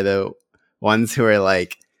Tinder are the ones who are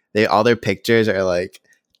like all their pictures are like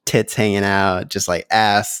tits hanging out, just like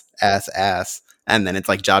ass, and then it's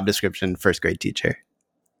like job description, first grade teacher.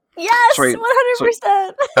 Yes, Sorry, 100%.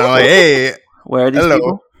 Oh hey, Where are these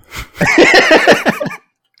hello.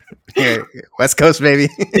 Here, West Coast baby.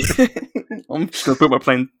 I'm just gonna put my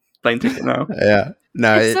plane ticket now. Yeah,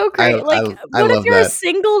 no, It's so great. I what if love you're a that.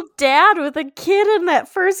 single dad with a kid in that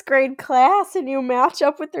first grade class and you match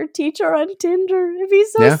up with their teacher on Tinder? It'd be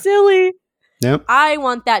so Yeah. silly. Yep, I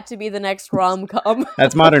want that to be the next rom-com.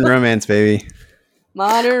 that's modern romance, baby.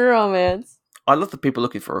 Modern romance. I love the people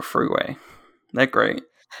looking for a freeway. They're great.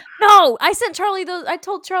 No, I sent Charlie those. I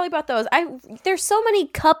told Charlie about those. There's so many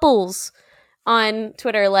couples on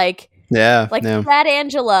Twitter, like Yeah, Brad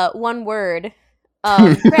Angela, one word.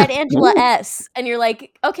 Brad Angela S. And you're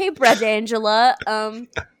like, okay, Brad Angela. No.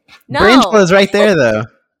 Brangela's right there though.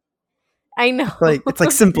 I know. It's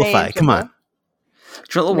like simplify. Come on.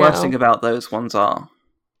 Do you know what the worst No. thing about those ones are?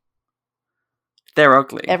 They're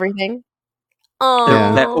ugly. Everything. Oh,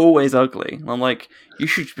 Yeah. They're always ugly. And I'm like, you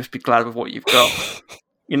should just be glad with what you've got.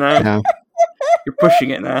 You know? Yeah. You're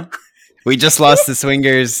pushing it now. We just lost the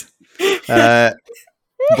swingers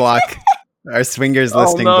block. Our swingers Oh,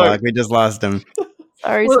 listing no. block. We just lost them.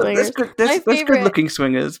 sorry, Well, swingers. there's My good favorite- looking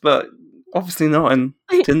swingers, but obviously not in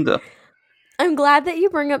Tinder. I'm glad that you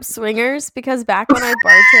bring up swingers because back when I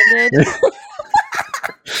bartended,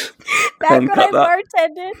 Ben, cut that.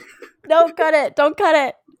 don't cut it. Don't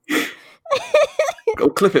cut it. Go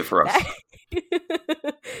clip it for us.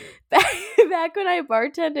 Back when I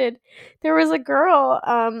bartended, there was a girl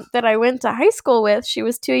that I went to high school with. She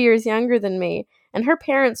was 2 years younger than me, and her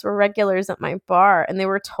parents were regulars at my bar, and they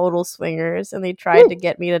were total swingers, and they tried to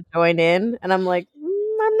get me to join in, and I'm like,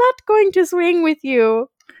 I'm not going to swing with you.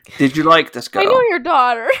 Did you like this girl? I know your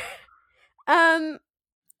daughter. I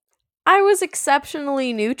was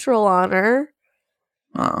exceptionally neutral on her.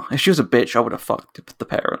 Oh, if she was a bitch, I would have fucked the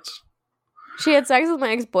parents. She had sex with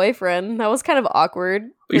my ex-boyfriend. That was kind of awkward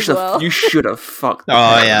You as should well. you should have fucked. The Oh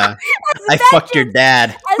parents. yeah. I fucked your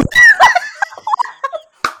dad.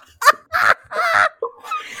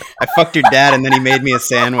 I fucked your dad and then he made me a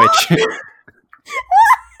sandwich.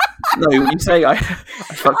 No, when you say I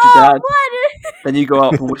fucked your Oh, dad, what? then you go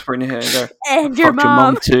up and whisper in her ear and go, And your "Fuck your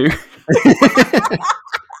mum mom. too."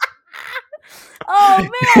 Oh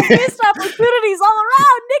man, missed opportunities all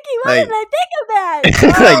around. Nikki, why Like- didn't I think of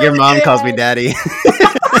that? Like your mom calls me dad. daddy.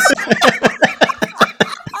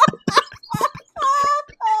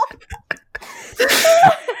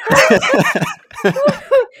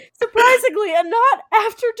 Surprisingly, a not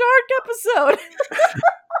after dark episode.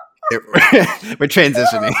 We're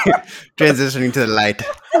transitioning. Transitioning to the light.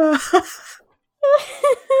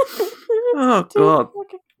 Oh Too god.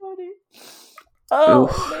 fucking funny. Oh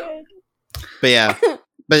Oof. man.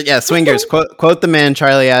 But yeah, swingers. Quote the man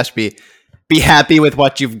Charlie Ashby. Be happy with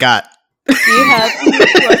what you've got. You have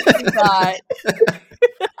what you got.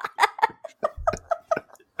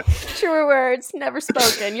 True words, never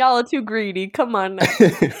spoken. Y'all are too greedy. Come on now.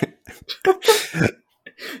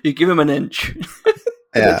 You give him an inch.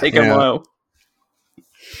 Yeah, Take you a know, mile.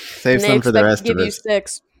 save And they some for the expect rest to of give you us.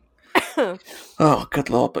 6. Oh, good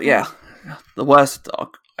lord. But yeah, the worst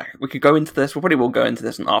dog. We could go into this. We probably will go into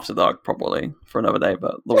this in After Dark probably for another day.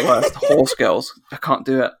 But the worst horse girls. I can't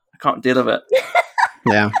do it. I can't deal with it.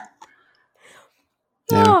 Yeah.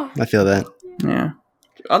 Yeah, I feel that. Yeah.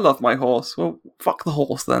 I love my horse. Well, fuck the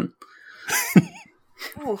horse then.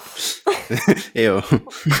 Oof. Ew.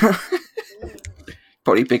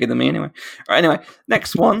 Probably bigger than me anyway. All right, anyway,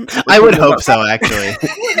 next one. I would hope so, actually. I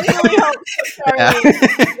really hope so,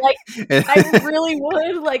 Charlie. Like, I really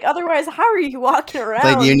would. Like, otherwise, how are you walking around?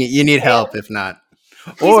 Like you need help if not.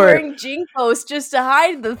 He's wearing Jinkos just to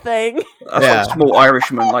hide the thing. That's like small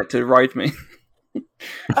Irishmen like to ride me.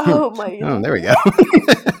 Oh my god. Oh, there we go.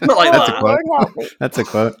 Not like That's that. a quote. Lord help me. That's a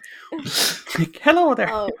quote. Like, hello there.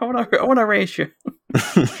 Oh. I want to race you.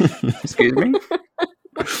 Excuse me.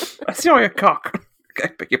 I saw your cock. Okay,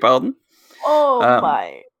 beg your pardon. Oh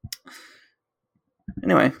my.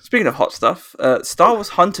 Anyway, speaking of hot stuff, Star Wars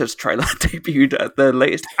Hunters trailer debuted at the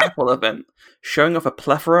latest Apple event, showing off a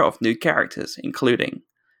plethora of new characters, including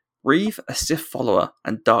Reeve, a Sith follower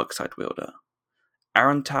and Darkseid wielder,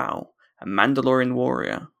 Aaron Tao, a Mandalorian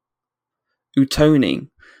warrior, Utoni,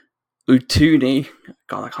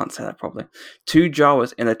 God, I can't say that properly, 2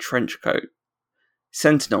 Jawas in a trench coat,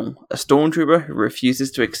 Sentinel, a stormtrooper who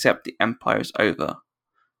refuses to accept the Empire is over,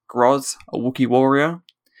 Groz, a Wookiee warrior,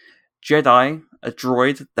 Jedi, a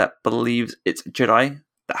droid that believes it's Jedi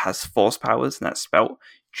that has force powers, and that's spelled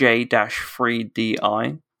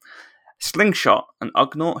J-3DI, Slingshot, an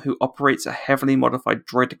Ugnaught who operates a heavily modified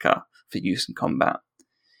droideka for use in combat,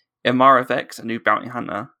 Imara Vex, a new bounty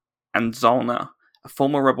hunter, and Zolna, a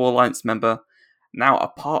former Rebel Alliance member, now a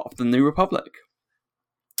part of the New Republic.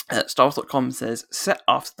 StarWars.com says, set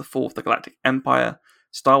after the fall of the Galactic Empire,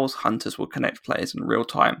 Star Wars Hunters will connect players in real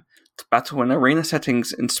time to battle in arena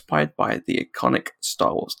settings inspired by the iconic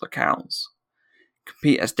Star Wars locales.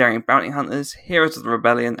 Compete as daring bounty hunters, heroes of the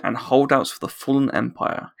rebellion, and holdouts for the fallen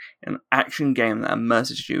Empire in an action game that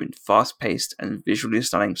immerses you in fast-paced and visually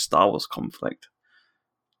stunning Star Wars conflict.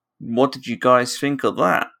 What did you guys think of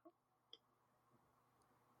that?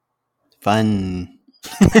 Fun.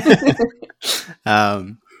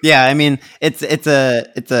 Yeah, I mean, it's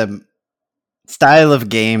a style of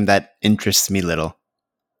game that interests me little,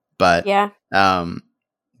 but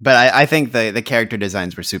but I think the character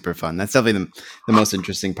designs were super fun. That's definitely the most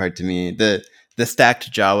interesting part to me. The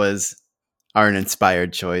stacked Jawas are an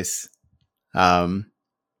inspired choice. And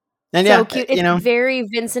so cute. It's very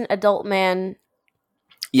Vincent Adult Man.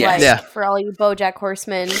 Yes. For all you BoJack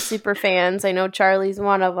Horseman super fans, I know Charlie's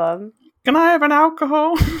one of them. Can I have an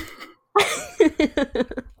alcohol?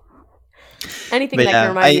 Anything that can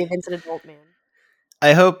remind me of Vincent Adult Man.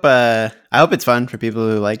 I hope it's fun for people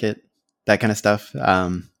who like it, that kind of stuff.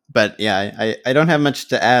 But yeah, I don't have much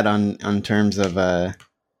to add on terms of the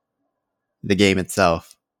game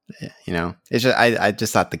itself. It's just I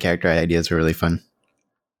just thought the character ideas were really fun.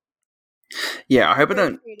 Yeah, I hope I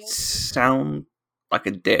don't sound like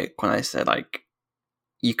a dick when I say like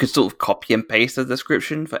you could sort of copy and paste the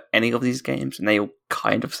description for any of these games, and they all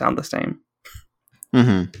kind of sound the same.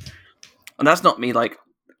 Mm-hmm. And that's not me, like,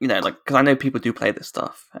 because I know people do play this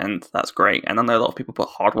stuff, and that's great. And I know a lot of people put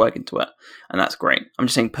hard work into it, and that's great. I'm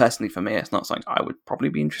just saying, personally, for me, it's not something I would probably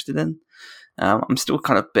be interested in. I'm still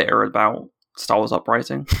kind of bitter about Star Wars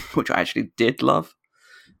Uprising, which I actually did love.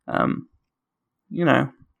 Bums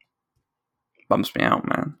me out,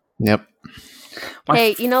 man. Yep.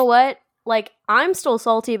 Hey, you know what? Like, I'm still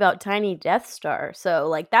salty about Tiny Death Star, so,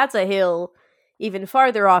 like, that's a hill even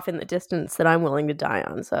farther off in the distance that I'm willing to die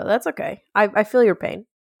on, so that's okay. I feel your pain.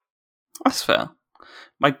 That's fair.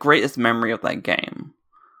 My greatest memory of that game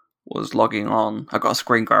was logging on. I got a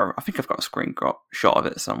screen grab. I think I've got a shot of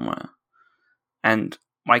it somewhere. And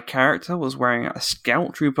my character was wearing a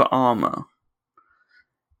Scout Trooper armor,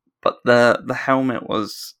 but the helmet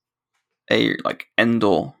was a, like,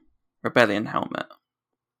 Endor Rebellion helmet.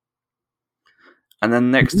 And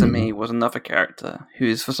then next to me was another character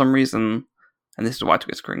who's, for some reason, and this is why I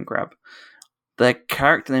took a screen grab, their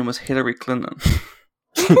character name was Hillary Clinton.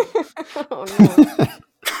 Oh, no.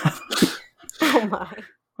 Oh, my.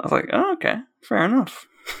 I was like, oh, okay, fair enough.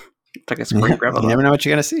 Take a screen grab of You that. never know what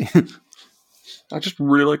you're going to see. I just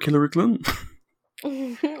really like Hillary Clinton.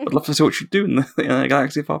 I'd love to see what she'd do in a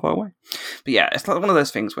galaxy far, far away. But yeah, it's like one of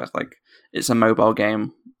those things where it's a mobile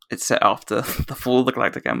game. It's set after the fall of the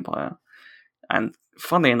Galactic Empire. And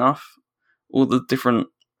funnily enough, all the different,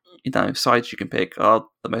 sides you can pick are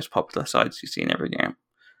the most popular sides you see in every game.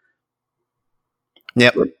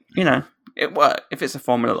 Yep. It works. If it's a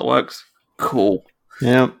formula that works, cool.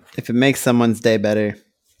 Yeah. If it makes someone's day better,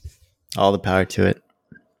 all the power to it.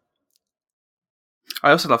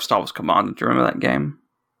 I also love Star Wars Commander. Do you remember that game?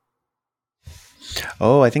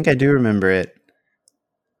 Oh, I think I do remember it.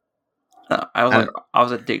 I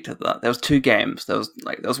was addicted to that. There was 2 games. There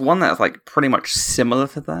was one that was like pretty much similar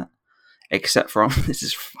to that, except from this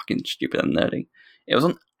is fucking stupid and nerdy. It was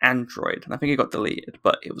on Android, and I think it got deleted,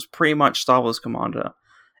 but it was pretty much Star Wars Commander,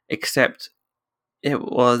 except it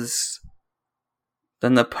was the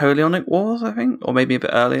Napoleonic Wars, I think, or maybe a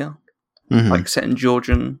bit earlier, like set in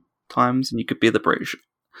Georgian times, and you could be the British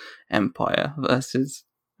Empire versus,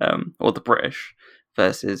 or the British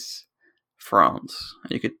versus France.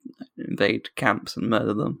 You could invade camps and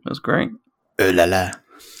murder them. It was great. Oh la la.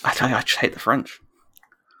 I tell you, I just hate the French.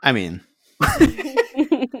 I mean,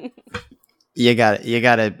 you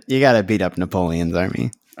gotta beat up Napoleon's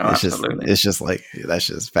army. Oh, it's absolutely. just like, that's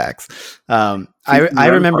just facts. I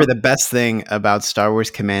remember the best thing about Star Wars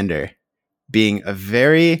Commander being a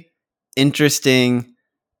very interesting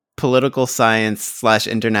political science /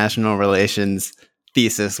 international relations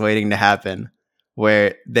thesis waiting to happen,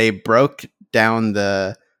 where they broke down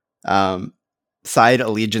the side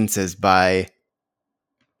allegiances by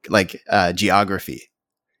like geography,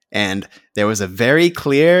 and there was a very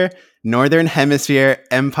clear Northern Hemisphere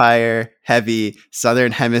Empire heavy,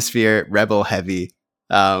 Southern Hemisphere Rebel heavy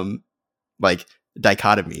like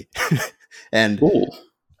dichotomy. And Ooh.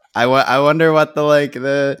 I wonder what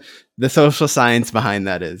the social science behind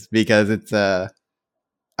that is, because it's I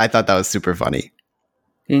thought that was super funny.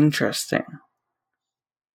 Interesting.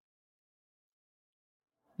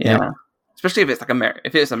 Yeah. Especially if it's like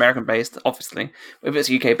if it's American based, obviously. If it's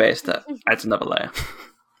UK based, that adds another layer.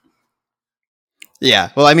 Yeah.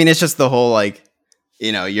 Well, I mean, it's just the whole, like,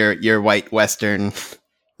 you know, your white Western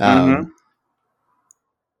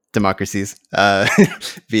democracies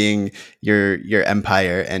being your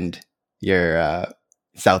empire, and your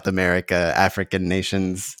South America, African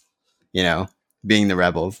nations, you know, being the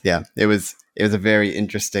rebels. Yeah. It was a very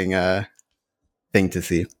interesting thing to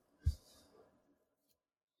see.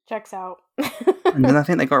 Checks out. And then I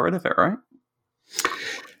think they got rid of it, right?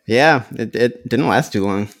 Yeah. It didn't last too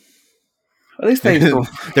long. At least they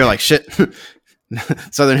They're like, shit.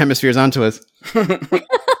 Southern Hemisphere's onto us.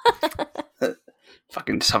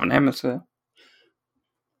 fucking Southern Hemisphere.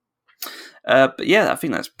 But yeah, I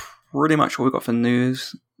think that's pretty much all we've got for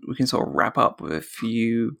news. We can sort of wrap up with a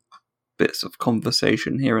few bits of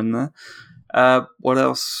conversation here and there. What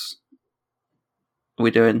else are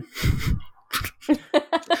we doing?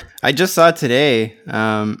 I just saw today,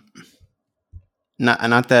 not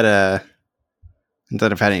that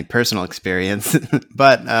I've had any personal experience,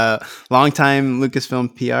 but longtime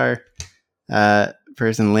Lucasfilm PR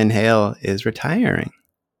person Lynn Hale is retiring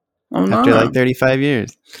after like 35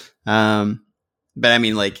 years. But I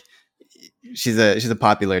mean, like, she's a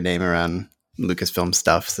popular name around Lucasfilm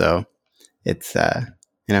stuff, so it's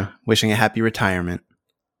wishing a happy retirement.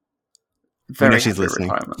 Very she's happy listening.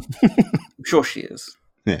 Retirement. I'm sure she is.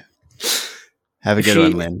 Yeah. Have a good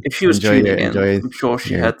one, Lynn. If she was tuning in, I'm sure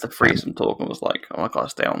she heard the threesome talk and was like, "Oh, I gotta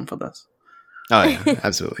stay on for this." Oh yeah,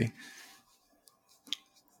 absolutely.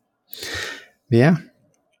 Yeah.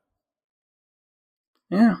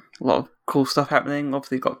 Yeah, a lot of cool stuff happening.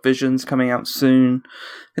 Obviously, got Visions coming out soon. I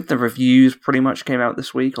think the reviews pretty much came out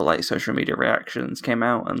this week, or like social media reactions came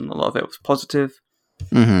out, and a lot of it was positive.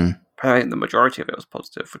 Mm-hmm. I think the majority of it was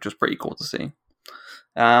positive, which was pretty cool to see.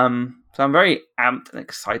 So I'm very amped and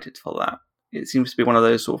excited for that. It seems to be one of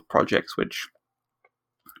those sort of projects which,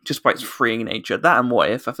 just by its freeing nature, that and What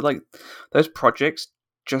If, I feel like those projects,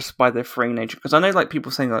 just by their freeing nature, because I know like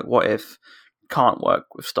people saying like What If can't work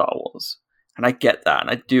with Star Wars, and I get that, and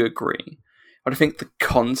I do agree, but I think the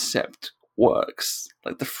concept works,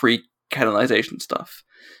 like the free canonization stuff,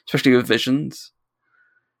 especially with Visions.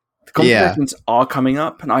 The conversations are coming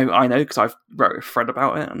up, and I know because I've wrote a thread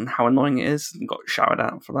about it and how annoying it is, and got shouted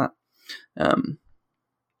out for that.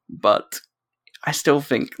 But I still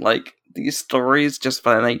think like these stories, just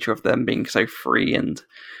by the nature of them being so free and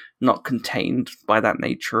not contained by that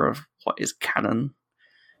nature of what is canon,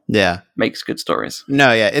 makes good stories.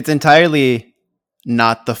 No, yeah, it's entirely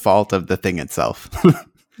not the fault of the thing itself.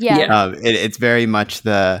 It's very much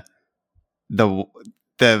the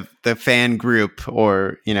fan group,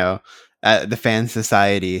 or the fan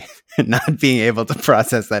society not being able to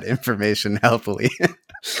process that information healthily.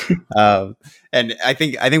 And I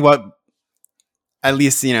think what, at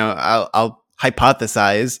least, I'll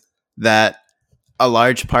hypothesize that a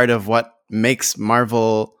large part of what makes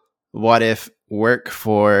Marvel What If work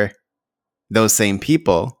for those same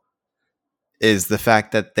people is the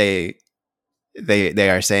fact that they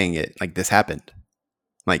are saying it like this happened.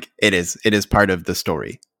 Like it is part of the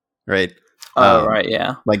story, right? Right,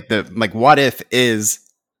 yeah. Like What If is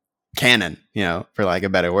canon, for like a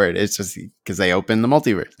better word. It's just because they open the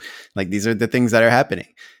multiverse. Like these are the things that are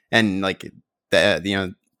happening, and like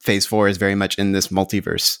Phase 4 is very much in this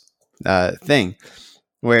multiverse thing.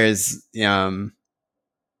 Whereas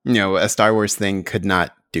a Star Wars thing could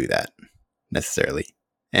not do that necessarily.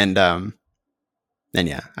 And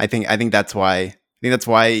yeah, I think that's why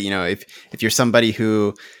if you're somebody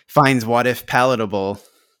who finds What If palatable,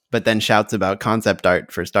 but then shouts about concept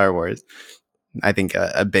art for Star Wars, I think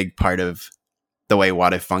a big part of the way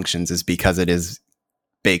What If functions is because it is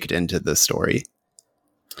baked into the story.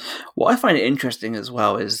 What I find interesting as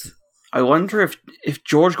well is I wonder if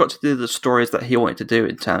George got to do the stories that he wanted to do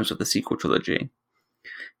in terms of the sequel trilogy.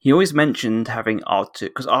 He always mentioned having R2,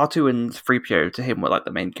 because R2 and 3PO to him were like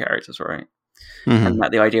the main characters, right? Mm-hmm. And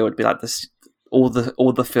that the idea would be like this: all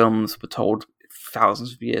the films were told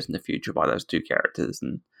thousands of years in the future by those two characters,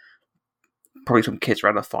 and probably some kids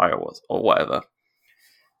around a fire or whatever.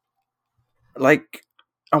 Like,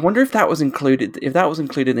 I wonder if that was included. If that was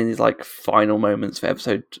included in his like final moments for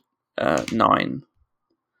Episode 9,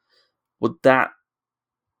 would that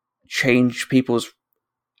change people's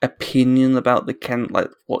opinion about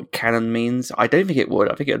what canon means? I don't think it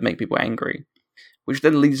would. I think it would make people angry. Which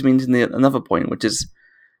then leads me into another point, which is,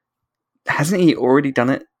 hasn't he already done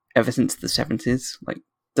it ever since the 70s? Like,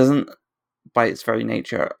 doesn't, by its very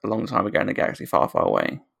nature, a long time ago in a galaxy far, far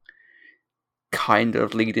away, kind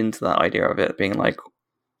of lead into that idea of it being like,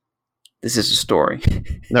 this is a story.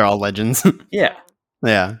 They're all legends. Yeah.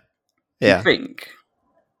 Yeah. You think.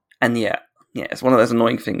 And yeah, it's one of those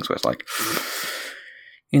annoying things where it's like,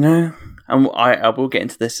 and I will get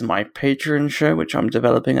into this in my Patreon show, which I'm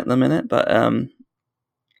developing at the minute, but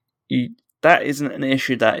that isn't an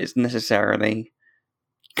issue that is necessarily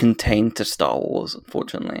contained to Star Wars,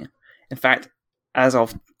 unfortunately. In fact, as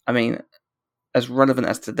relevant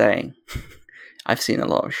as today, I've seen a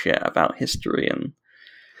lot of shit about history and.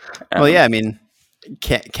 Well, yeah, I mean,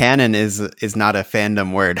 canon is not a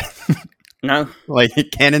fandom word. No, like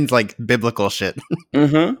canon's like biblical shit.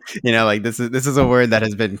 Mm-hmm. Like this is a word that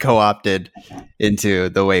has been co-opted into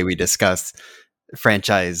the way we discuss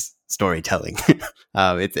franchise storytelling.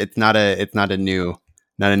 It's not a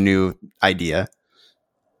new idea.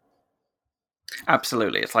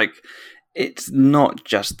 Absolutely, it's not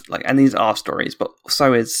just like, and these are stories, but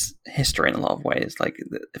so is history in a lot of ways. Like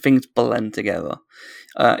things blend together.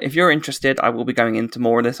 If you're interested, I will be going into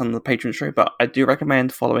more of this on the Patreon show, but I do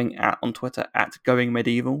recommend following on Twitter @Going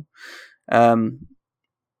Medieval. Dr.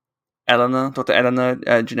 Eleanor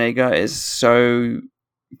Janega is so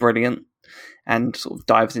brilliant and sort of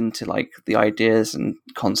dives into like the ideas and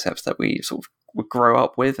concepts that we sort of would grow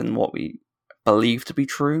up with and what we believe to be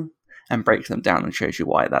true, and breaks them down and shows you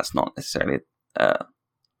why that's not necessarily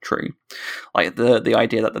true. Like the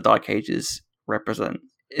idea that the Dark Ages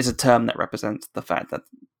is a term that represents the fact that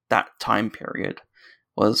that time period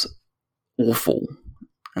was awful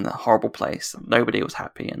and a horrible place. Nobody was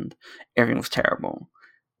happy and everything was terrible,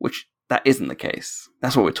 which that isn't the case.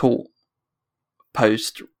 That's what we're taught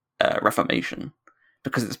post Reformation,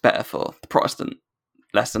 because it's better for the Protestant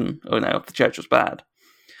lesson, if the church was bad.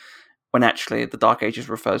 When actually the Dark Ages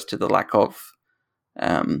refers to the lack of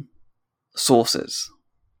sources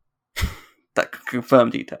that can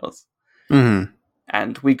confirm details. Mm-hmm.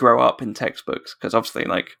 And we grow up in textbooks, because obviously,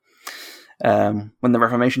 when the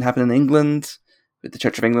Reformation happened in England, the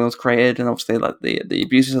Church of England was created, and obviously, the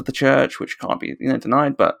abuses of the church, which can't be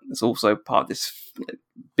denied, but it's also part of this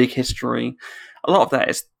big history. A lot of that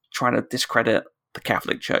is trying to discredit the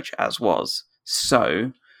Catholic Church as was.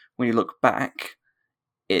 So when you look back,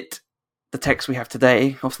 the text we have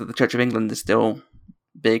today, obviously, the Church of England is still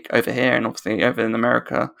big over here, and obviously over in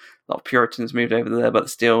America, a lot of Puritans moved over there, but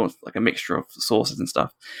still like a mixture of sources and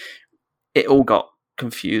stuff. It all got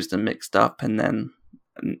confused and mixed up, and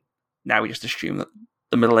now we just assume that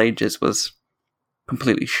the Middle Ages was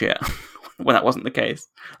completely shit when that wasn't the case.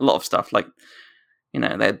 A lot of stuff, like they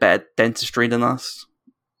had better dentistry than us,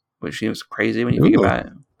 which seems crazy when you think about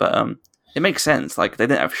it, but it makes sense. Like, they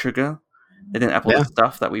didn't have sugar, they didn't have all the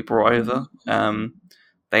stuff that we brought over.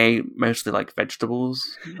 They ate mostly like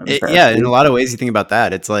vegetables. In a lot of ways, you think about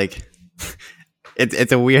that, it's like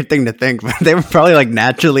it's a weird thing to think, but they were probably like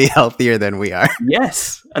naturally healthier than we are.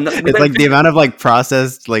 Yes, and it's like the amount of like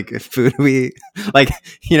processed like food we like.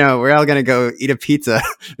 We're all gonna go eat a pizza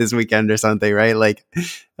this weekend or something, right? Like,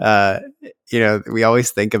 we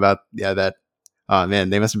always think about that. Oh man,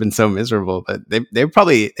 they must have been so miserable, but they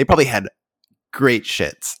probably had great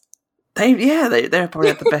shits. They probably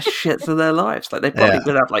had the best shits of their lives. Like, they probably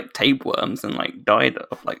would have like tapeworms and like died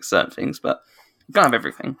of like certain things, but you can't have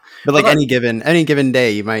everything. But like any given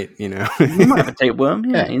day, you might you might have a tapeworm.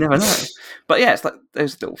 Yeah, you never know. But yeah, it's like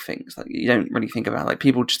those little things. Like, you don't really think about. Like,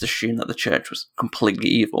 people just assume that the church was completely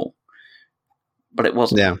evil, but it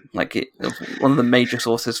wasn't. Yeah. Like, it was one of the major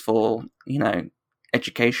sources for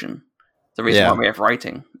education. the reason Yeah. why we have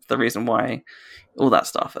writing, the reason why all that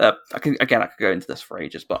stuff. I could go into this for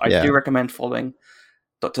ages, but I do recommend following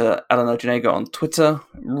Dr. Eleanor Janego on Twitter.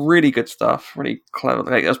 Really good stuff, really clever.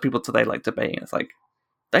 Like, there's people today like debating. It's like,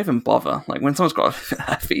 don't even bother. Like, when someone's got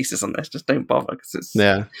a thesis on this, just don't bother, because it's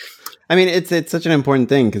I mean, it's such an important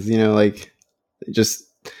thing, because like, just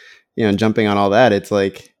jumping on all that, it's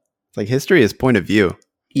like history is point of view,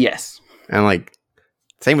 yes, and like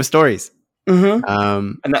same with stories. and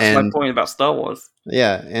that's my point about Star Wars.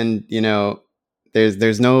 Yeah, and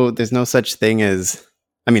there's no such thing as,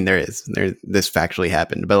 I mean, this factually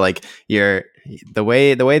happened, but like the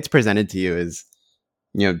way it's presented to you is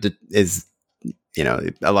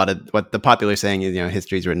a lot of what the popular saying is,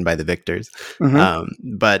 history is written by the victors.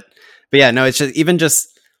 But yeah, no, it's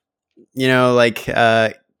just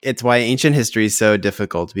it's why ancient history is so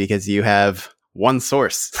difficult, because you have one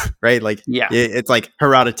source, right? Like, it's like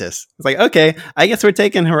Herodotus. It's like, okay, I guess we're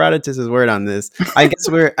taking Herodotus's word on this. I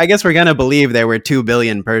guess we're gonna believe there were 2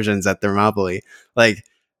 billion Persians at Thermopylae. Like,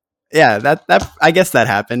 yeah, that I guess that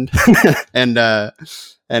happened. and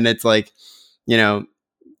it's like,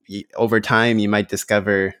 over time you might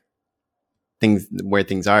discover things where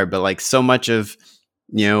things are, but like, so much of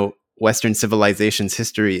Western civilization's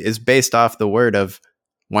history is based off the word of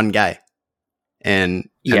one guy, and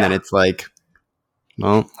then it's like,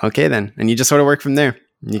 well, okay then, and you just sort of work from there.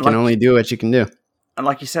 You can only do what you can do. And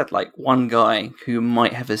like you said, like, one guy who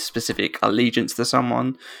might have a specific allegiance to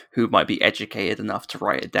someone, who might be educated enough to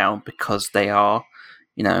write it down because they are,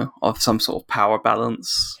 of some sort of power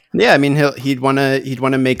balance. Yeah, I mean, he'd want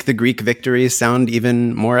to make the Greek victories sound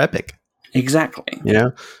even more epic. Exactly.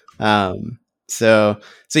 So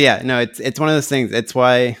yeah, no, it's one of those things. It's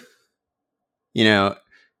why,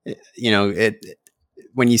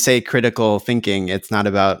 when you say critical thinking, it's not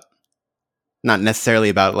necessarily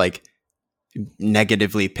about like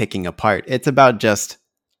negatively picking apart. It's about just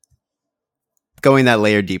going that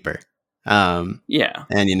layer deeper. And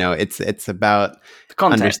it's about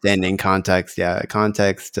understanding context. Yeah,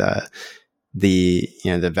 context.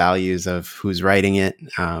 The values of who's writing it.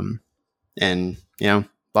 And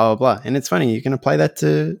blah blah blah. And it's funny, you can apply that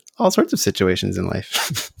to all sorts of situations in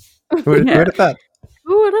life. Who would have thought?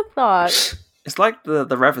 Who would have thought? It's like the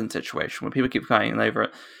Revan situation, when people keep going over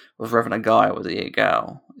it. Was Revan a guy or was he a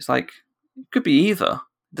girl? It's like, it could be either.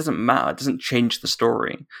 It doesn't matter. It doesn't change the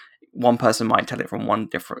story. One person might tell it from one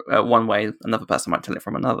way. Another person might tell it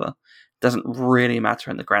from another. It doesn't really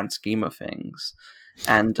matter in the grand scheme of things.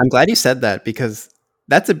 And I'm glad you said that, because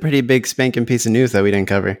that's a pretty big spanking piece of news that we didn't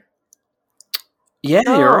cover. Yeah,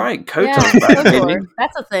 you're right. KOTOR's back, baby.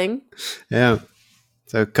 That's a thing. Yeah.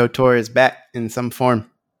 So KOTOR is back in some form.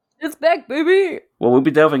 It's back, baby. Well, we'll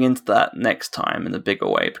be delving into that next time in a bigger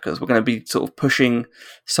way, because we're going to be sort of pushing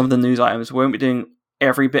some of the news items. We won't be doing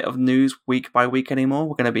every bit of news week by week anymore.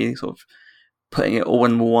 We're going to be sort of putting it all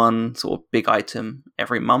in one sort of big item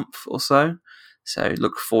every month or so. So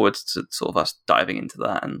look forward to sort of us diving into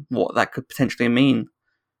that and what that could potentially mean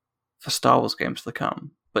for Star Wars games to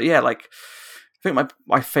come. But yeah, like, I think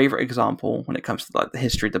my favorite example when it comes to like the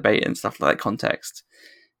history debate and stuff like that context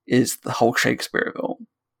is the whole Shakespeare of it all.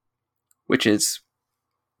 Which is,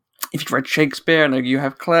 if you've read Shakespeare, and you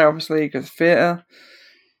have, Claire, obviously, because theatre.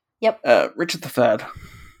 Yep. Richard III,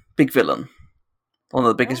 big villain. One of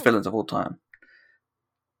the biggest villains of all time.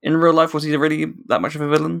 In real life, was he really that much of a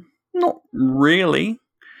villain? Not really.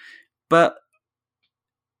 But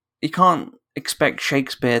you can't expect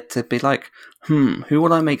Shakespeare to be like, who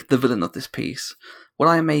will I make the villain of this piece? Will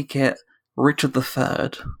I make it Richard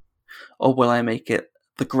III? Or will I make it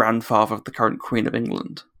the grandfather of the current Queen of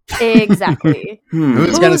England? Exactly.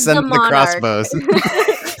 Who's going to send the crossbows?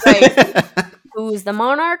 Right. Who's the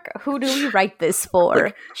monarch? Who do we write this for?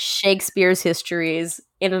 Like, Shakespeare's histories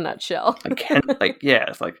in a nutshell.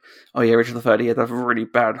 It's like, oh yeah, Richard III, he had a really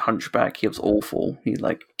bad hunchback. He was awful. He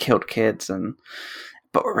like killed kids,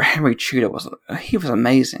 but Henry Tudor was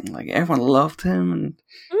amazing. Like, everyone loved him, and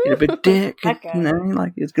he had a big dick.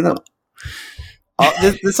 And, he's gonna.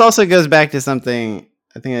 This also goes back to something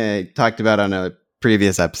I think I talked about on a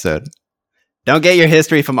previous episode. Don't get your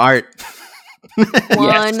history from art.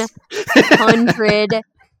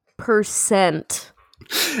 100%.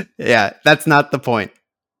 Yeah, that's not the point.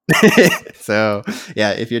 So,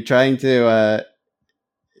 yeah, if you're trying to,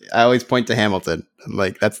 I always point to Hamilton.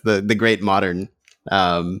 Like, that's the great modern,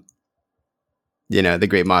 the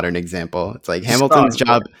great modern example. It's like Hamilton's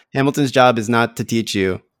job is not to teach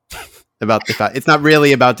you about it's not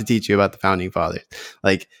really about to teach you about the founding fathers.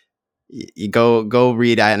 Like, you go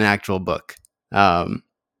read an actual book. So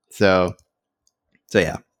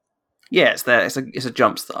yeah. Yeah, it's there. It's a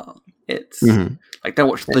jump start. It's Like they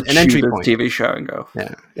watch the An entry Tudors point. TV show and go,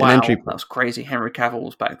 Yeah, wow, an entry that point. was crazy. Henry Cavill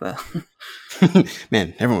was back there.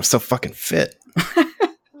 Man, everyone was so fucking fit.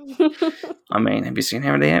 I mean, have you seen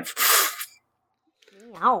Henry the Eighth?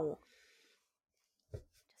 Meow.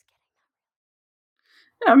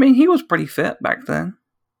 I mean, he was pretty fit back then.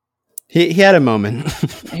 He had a moment.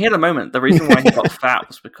 He had a moment. The reason why he got fat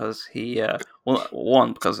was because he, well,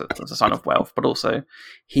 one, because it was a sign of wealth, but also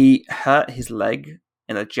he hurt his leg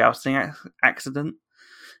in a jousting accident,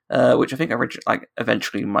 which I think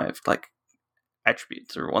eventually might have attributed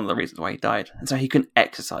to one of the reasons why he died. And so he couldn't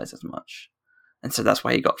exercise as much, and so that's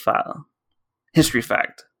why he got fatter. History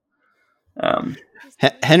fact.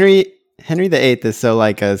 Henry VIII is so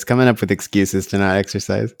like us, coming up with excuses to not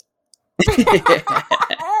exercise.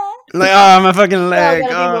 Like, oh, my fucking leg.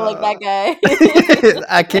 People like that guy.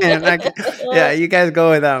 I can't. Yeah, you guys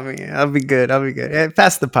go without me. I'll be good. Yeah,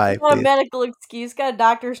 pass the pie, Not a please. medical excuse. Got a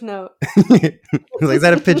doctor's note. Like, is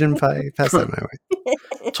that a pigeon pie? Pass that my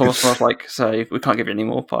way. Thomas was like, so we can't give you any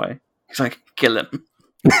more pie. He's like, kill him.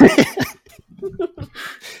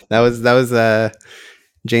 That was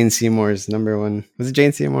Jane Seymour's number one. Was it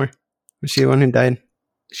Jane Seymour? Was she the one who died?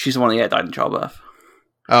 She's the one that died in childbirth.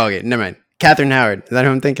 Oh, okay, never mind. Catherine Howard. Is that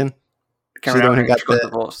who I'm thinking? She's the one who got She got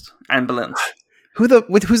divorced. Anne Boleyn. Who's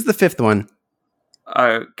the fifth one?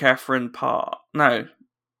 Oh, Catherine Parr. No.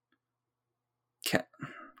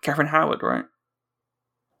 Catherine Howard, right?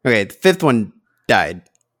 Okay, the fifth one died.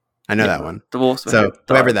 I know that one. Divorced. So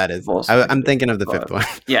whoever that is, I'm thinking of the fifth one.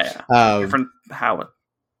 Yeah. Catherine Howard.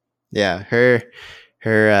 Yeah, her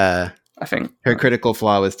I think her critical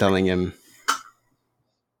flaw was telling him,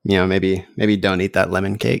 maybe don't eat that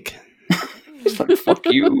lemon cake. It's like, fuck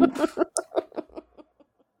you.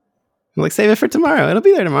 I'm like, save it for tomorrow. It'll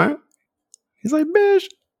be there tomorrow. He's like, bitch,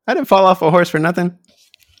 I didn't fall off a horse for nothing.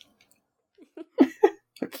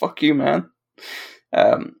 Like, fuck you, man.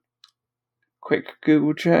 Quick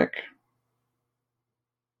Google check.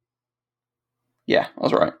 Yeah, I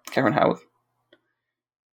was right. Catherine Howard.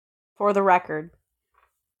 For the record,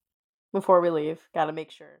 before we leave, gotta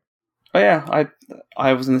make sure. Oh yeah,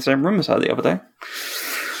 I was in the same room as her the other day.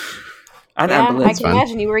 And Yeah, Anne I Boleyn. can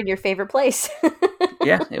imagine you were in your favorite place.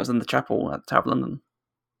 Yeah, it was in the chapel at the Tower of London.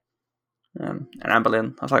 And Anne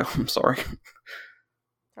Boleyn. I was like, I'm sorry.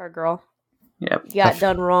 Sorry, girl. Yep. You got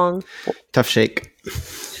done wrong. Tough shake.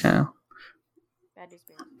 Yeah. Bad news,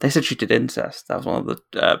 man. They said she did incest. That was one of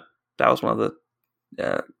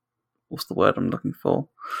the. What's the word I'm looking for?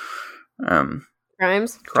 Crimes?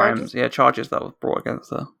 Crimes. Charges? Yeah, charges that were brought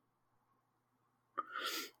against her.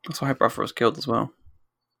 That's why her brother was killed as well.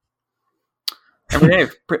 And Renee,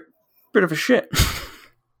 bit of a shit.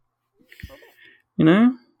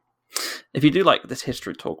 If you do like this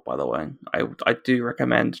history talk, by the way, I do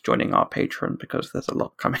recommend joining our Patreon because there's a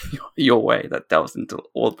lot coming your way that delves into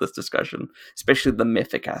all of this discussion, especially the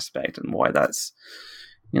mythic aspect and why that's,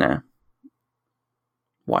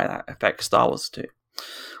 why that affects Star Wars too.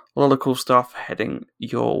 A lot of cool stuff heading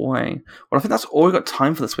your way. Well, I think that's all we got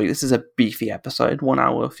time for this week. This is a beefy episode, 1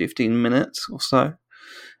 hour, 15 minutes or so.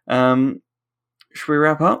 Should we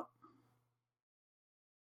wrap up?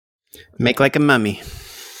 Make like a mummy.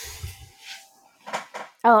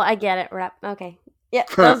 Oh, I get it. Wrap. Okay. Yeah,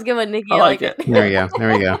 that was a good one, Nikki. I like it. There we go.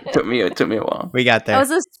 It took me a while. We got there. That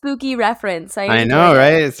was a spooky reference. I know,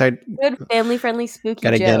 right? It's our, Good family-friendly spooky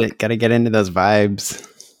gotta joke. get it. Gotta get into those vibes.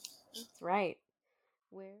 That's right.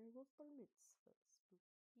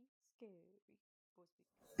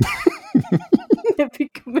 They're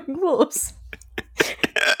becoming wolves.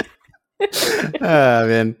 Oh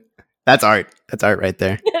man, that's art. That's art right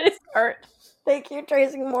there. That is art. Thank you,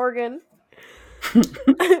 Tracy Morgan.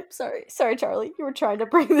 Sorry, Charlie. You were trying to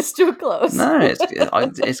bring this to a close. No,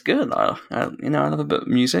 it's good. I love a bit of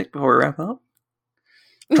music before we wrap up.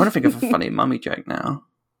 I'm trying to think of a funny mummy joke now.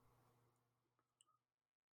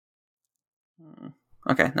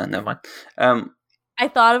 Okay, no, never mind. I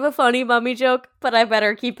thought of a funny mummy joke, but I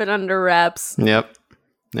better keep it under wraps. Yep.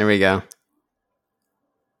 There we go.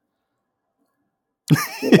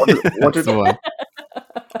 What did That's the one.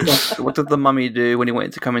 what did the mummy do when he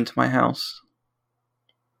wanted to come into my house?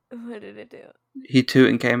 What did it do? He tooted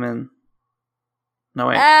and came in. No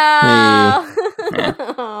wait. Oh, Yeah.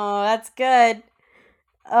 oh, that's good.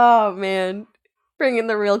 Oh man, bringing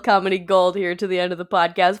the real comedy gold here to the end of the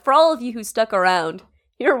podcast. For all of you who stuck around,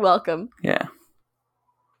 you're welcome. Yeah.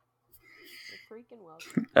 You're freaking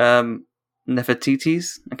welcome.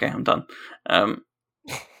 Nefertiti's? Okay, I'm done.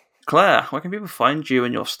 Claire, where can people find you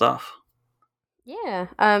and your stuff? Yeah,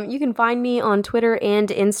 you can find me on Twitter and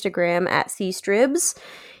Instagram at cstribs.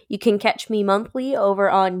 You can catch me monthly over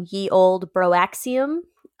on Ye Old Broaxium.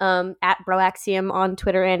 at Broaxium on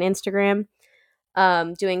Twitter and Instagram.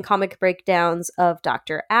 Doing comic breakdowns of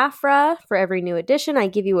Dr. Aphra. For every new edition, I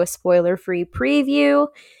give you a spoiler-free preview.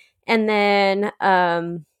 And then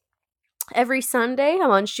every Sunday,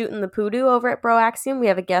 I'm on Shootin' the Poodoo over at Broaxium. We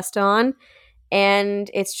have a guest on,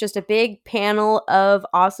 and it's just a big panel of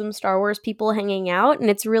awesome Star Wars people hanging out, and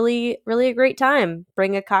it's really, really a great time.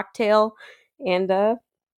 Bring a cocktail and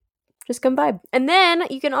just come by. And then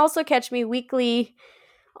you can also catch me weekly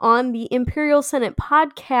on the Imperial Senate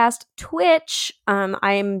podcast Twitch.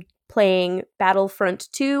 I'm playing Battlefront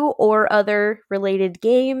 2 or other related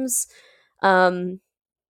games.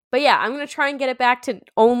 But yeah, I'm going to try and get it back to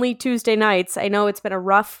only Tuesday nights. I know it's been a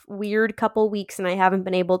rough, weird couple weeks and I haven't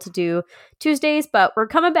been able to do Tuesdays, but we're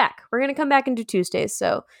coming back. We're going to come back and do Tuesdays.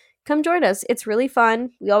 So come join us. It's really fun.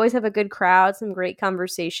 We always have a good crowd, some great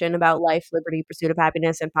conversation about life, liberty, pursuit of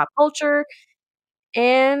happiness, and pop culture.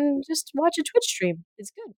 And just watch a Twitch stream.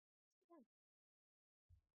 It's good.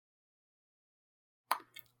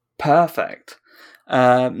 Perfect.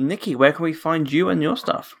 Nikki, where can we find you and your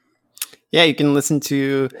stuff? Yeah, you can listen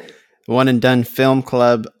to One and Done Film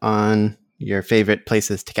Club on your favorite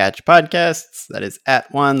places to catch podcasts. That is at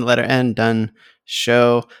one, the letter N, Done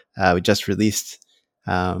Show. We just released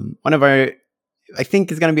one of our, I think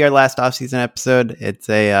is going to be our last off-season episode. It's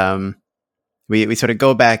a, we sort of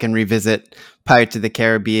go back and revisit Pirates of the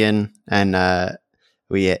Caribbean, and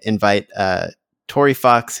we invite Tori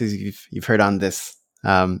Fox, who you've heard on this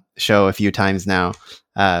show a few times now.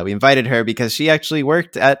 We invited her because she actually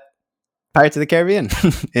worked at Pirates of the Caribbean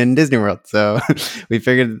in Disney World. So we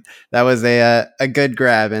figured that was a good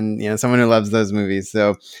grab, and someone who loves those movies.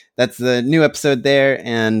 So that's the new episode there,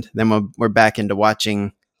 and then we're back into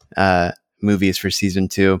watching movies for season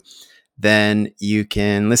 2. Then you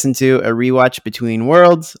can listen to a rewatch Between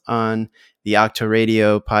Worlds on the Octo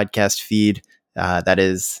Radio podcast feed. That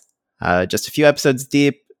is just a few episodes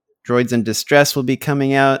deep. Droids in Distress will be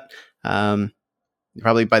coming out.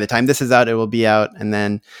 Probably by the time this is out, it will be out. And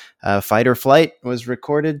then Fight or Flight was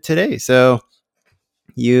recorded today. So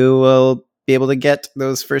you will be able to get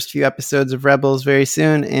those first few episodes of Rebels very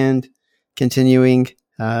soon and continuing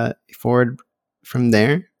forward from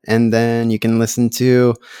there. And then you can listen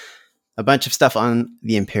to a bunch of stuff on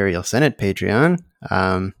the Imperial Senate Patreon.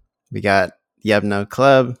 We got the Yubno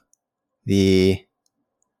Club, the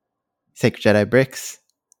Sacred Jedi Bricks,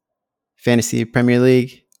 Fantasy Premier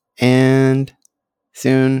League, and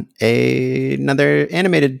soon another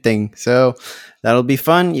animated thing. So that'll be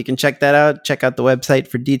fun. You can check that out. Check out the website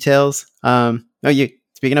for details.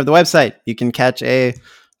 Speaking of the website, you can catch a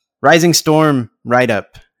Rising Storm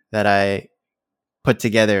write-up that I put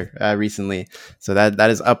together recently. So that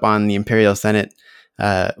is up on the Imperial Senate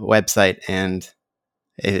website. And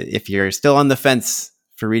if you're still on the fence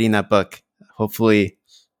for reading that book, hopefully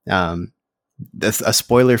a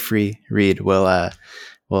spoiler-free read will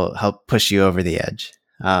help push you over the edge,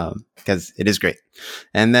 because it is great.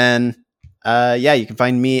 And then, you can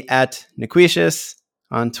find me at Nequitious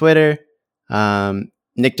on Twitter,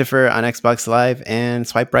 Nictifer on Xbox Live, and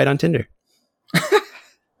Swipe Right on Tinder.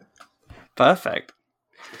 Perfect.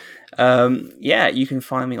 You can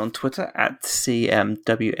find me on Twitter at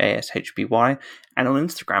CMWASHBY and on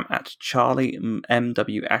Instagram at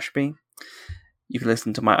CharlieMWAshby. You can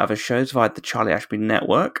listen to my other shows via the Charlie Ashby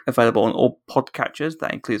Network, available on all podcatchers.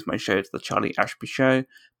 That includes my shows, The Charlie Ashby Show,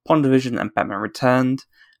 Pondervision, and Batman Returned.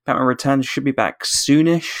 Batman Returned should be back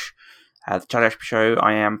soonish. The Charlie Ashby Show,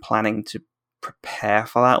 I am planning to prepare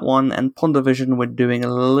for that one. And Pondervision, we're doing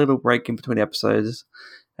a little break in between episodes,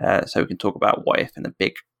 so we can talk about What If in a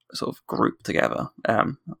big sort of group together,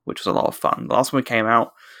 which was a lot of fun. The last one we came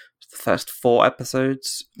out was the first 4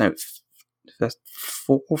 episodes. No, the first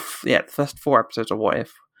 4 episodes of What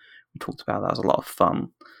If we talked about. That was a lot of fun.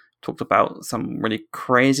 Talked about some really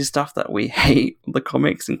crazy stuff that we hate in the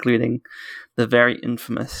comics, including the very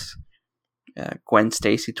infamous Gwen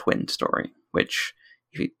Stacy twin story, which,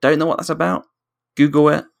 if you don't know what that's about, Google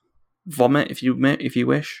it, vomit if you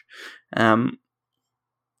wish.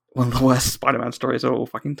 One of the worst Spider-Man stories of all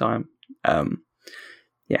fucking time. Kill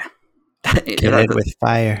it with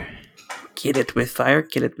fire. Kill it with fire,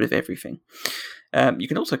 kill it with everything. You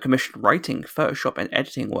can also commission writing, Photoshop, and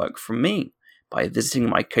editing work from me by visiting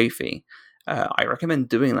my Ko-fi. I recommend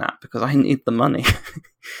doing that because I need the money.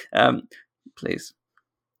 Please.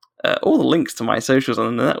 All the links to my socials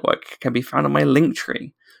on the network can be found on my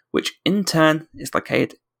Linktree, which in turn is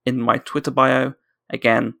located in my Twitter bio,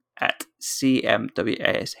 again, at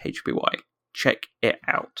CMWASHBY. Check it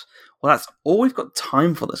out. Well, that's all we've got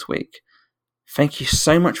time for this week. Thank you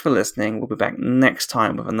so much for listening. We'll be back next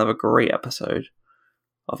time with another great episode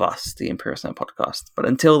of us, the Imperial Senate podcast. But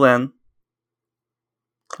until then,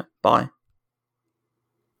 bye.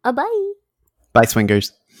 Bye. Bye,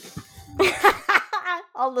 swingers.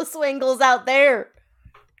 All the swingles out there.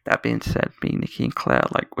 That being said, me, Nikki, and Claire,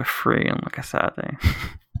 we're free on a Saturday.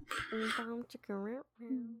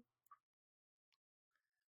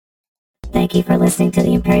 Thank you for listening to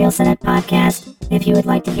the Imperial Senate Podcast. If you would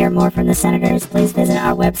like to hear more from the senators, please visit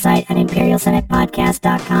our website at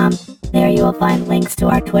imperialsenatepodcast.com. There you will find links to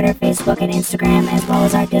our Twitter, Facebook, and Instagram, as well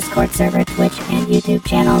as our Discord server, Twitch, and YouTube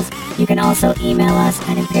channels. You can also email us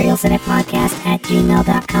at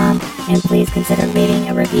imperialsenatepodcast@gmail.com, and please consider leaving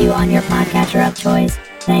a review on your podcatcher of choice.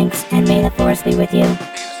 Thanks, and may the Force be with you.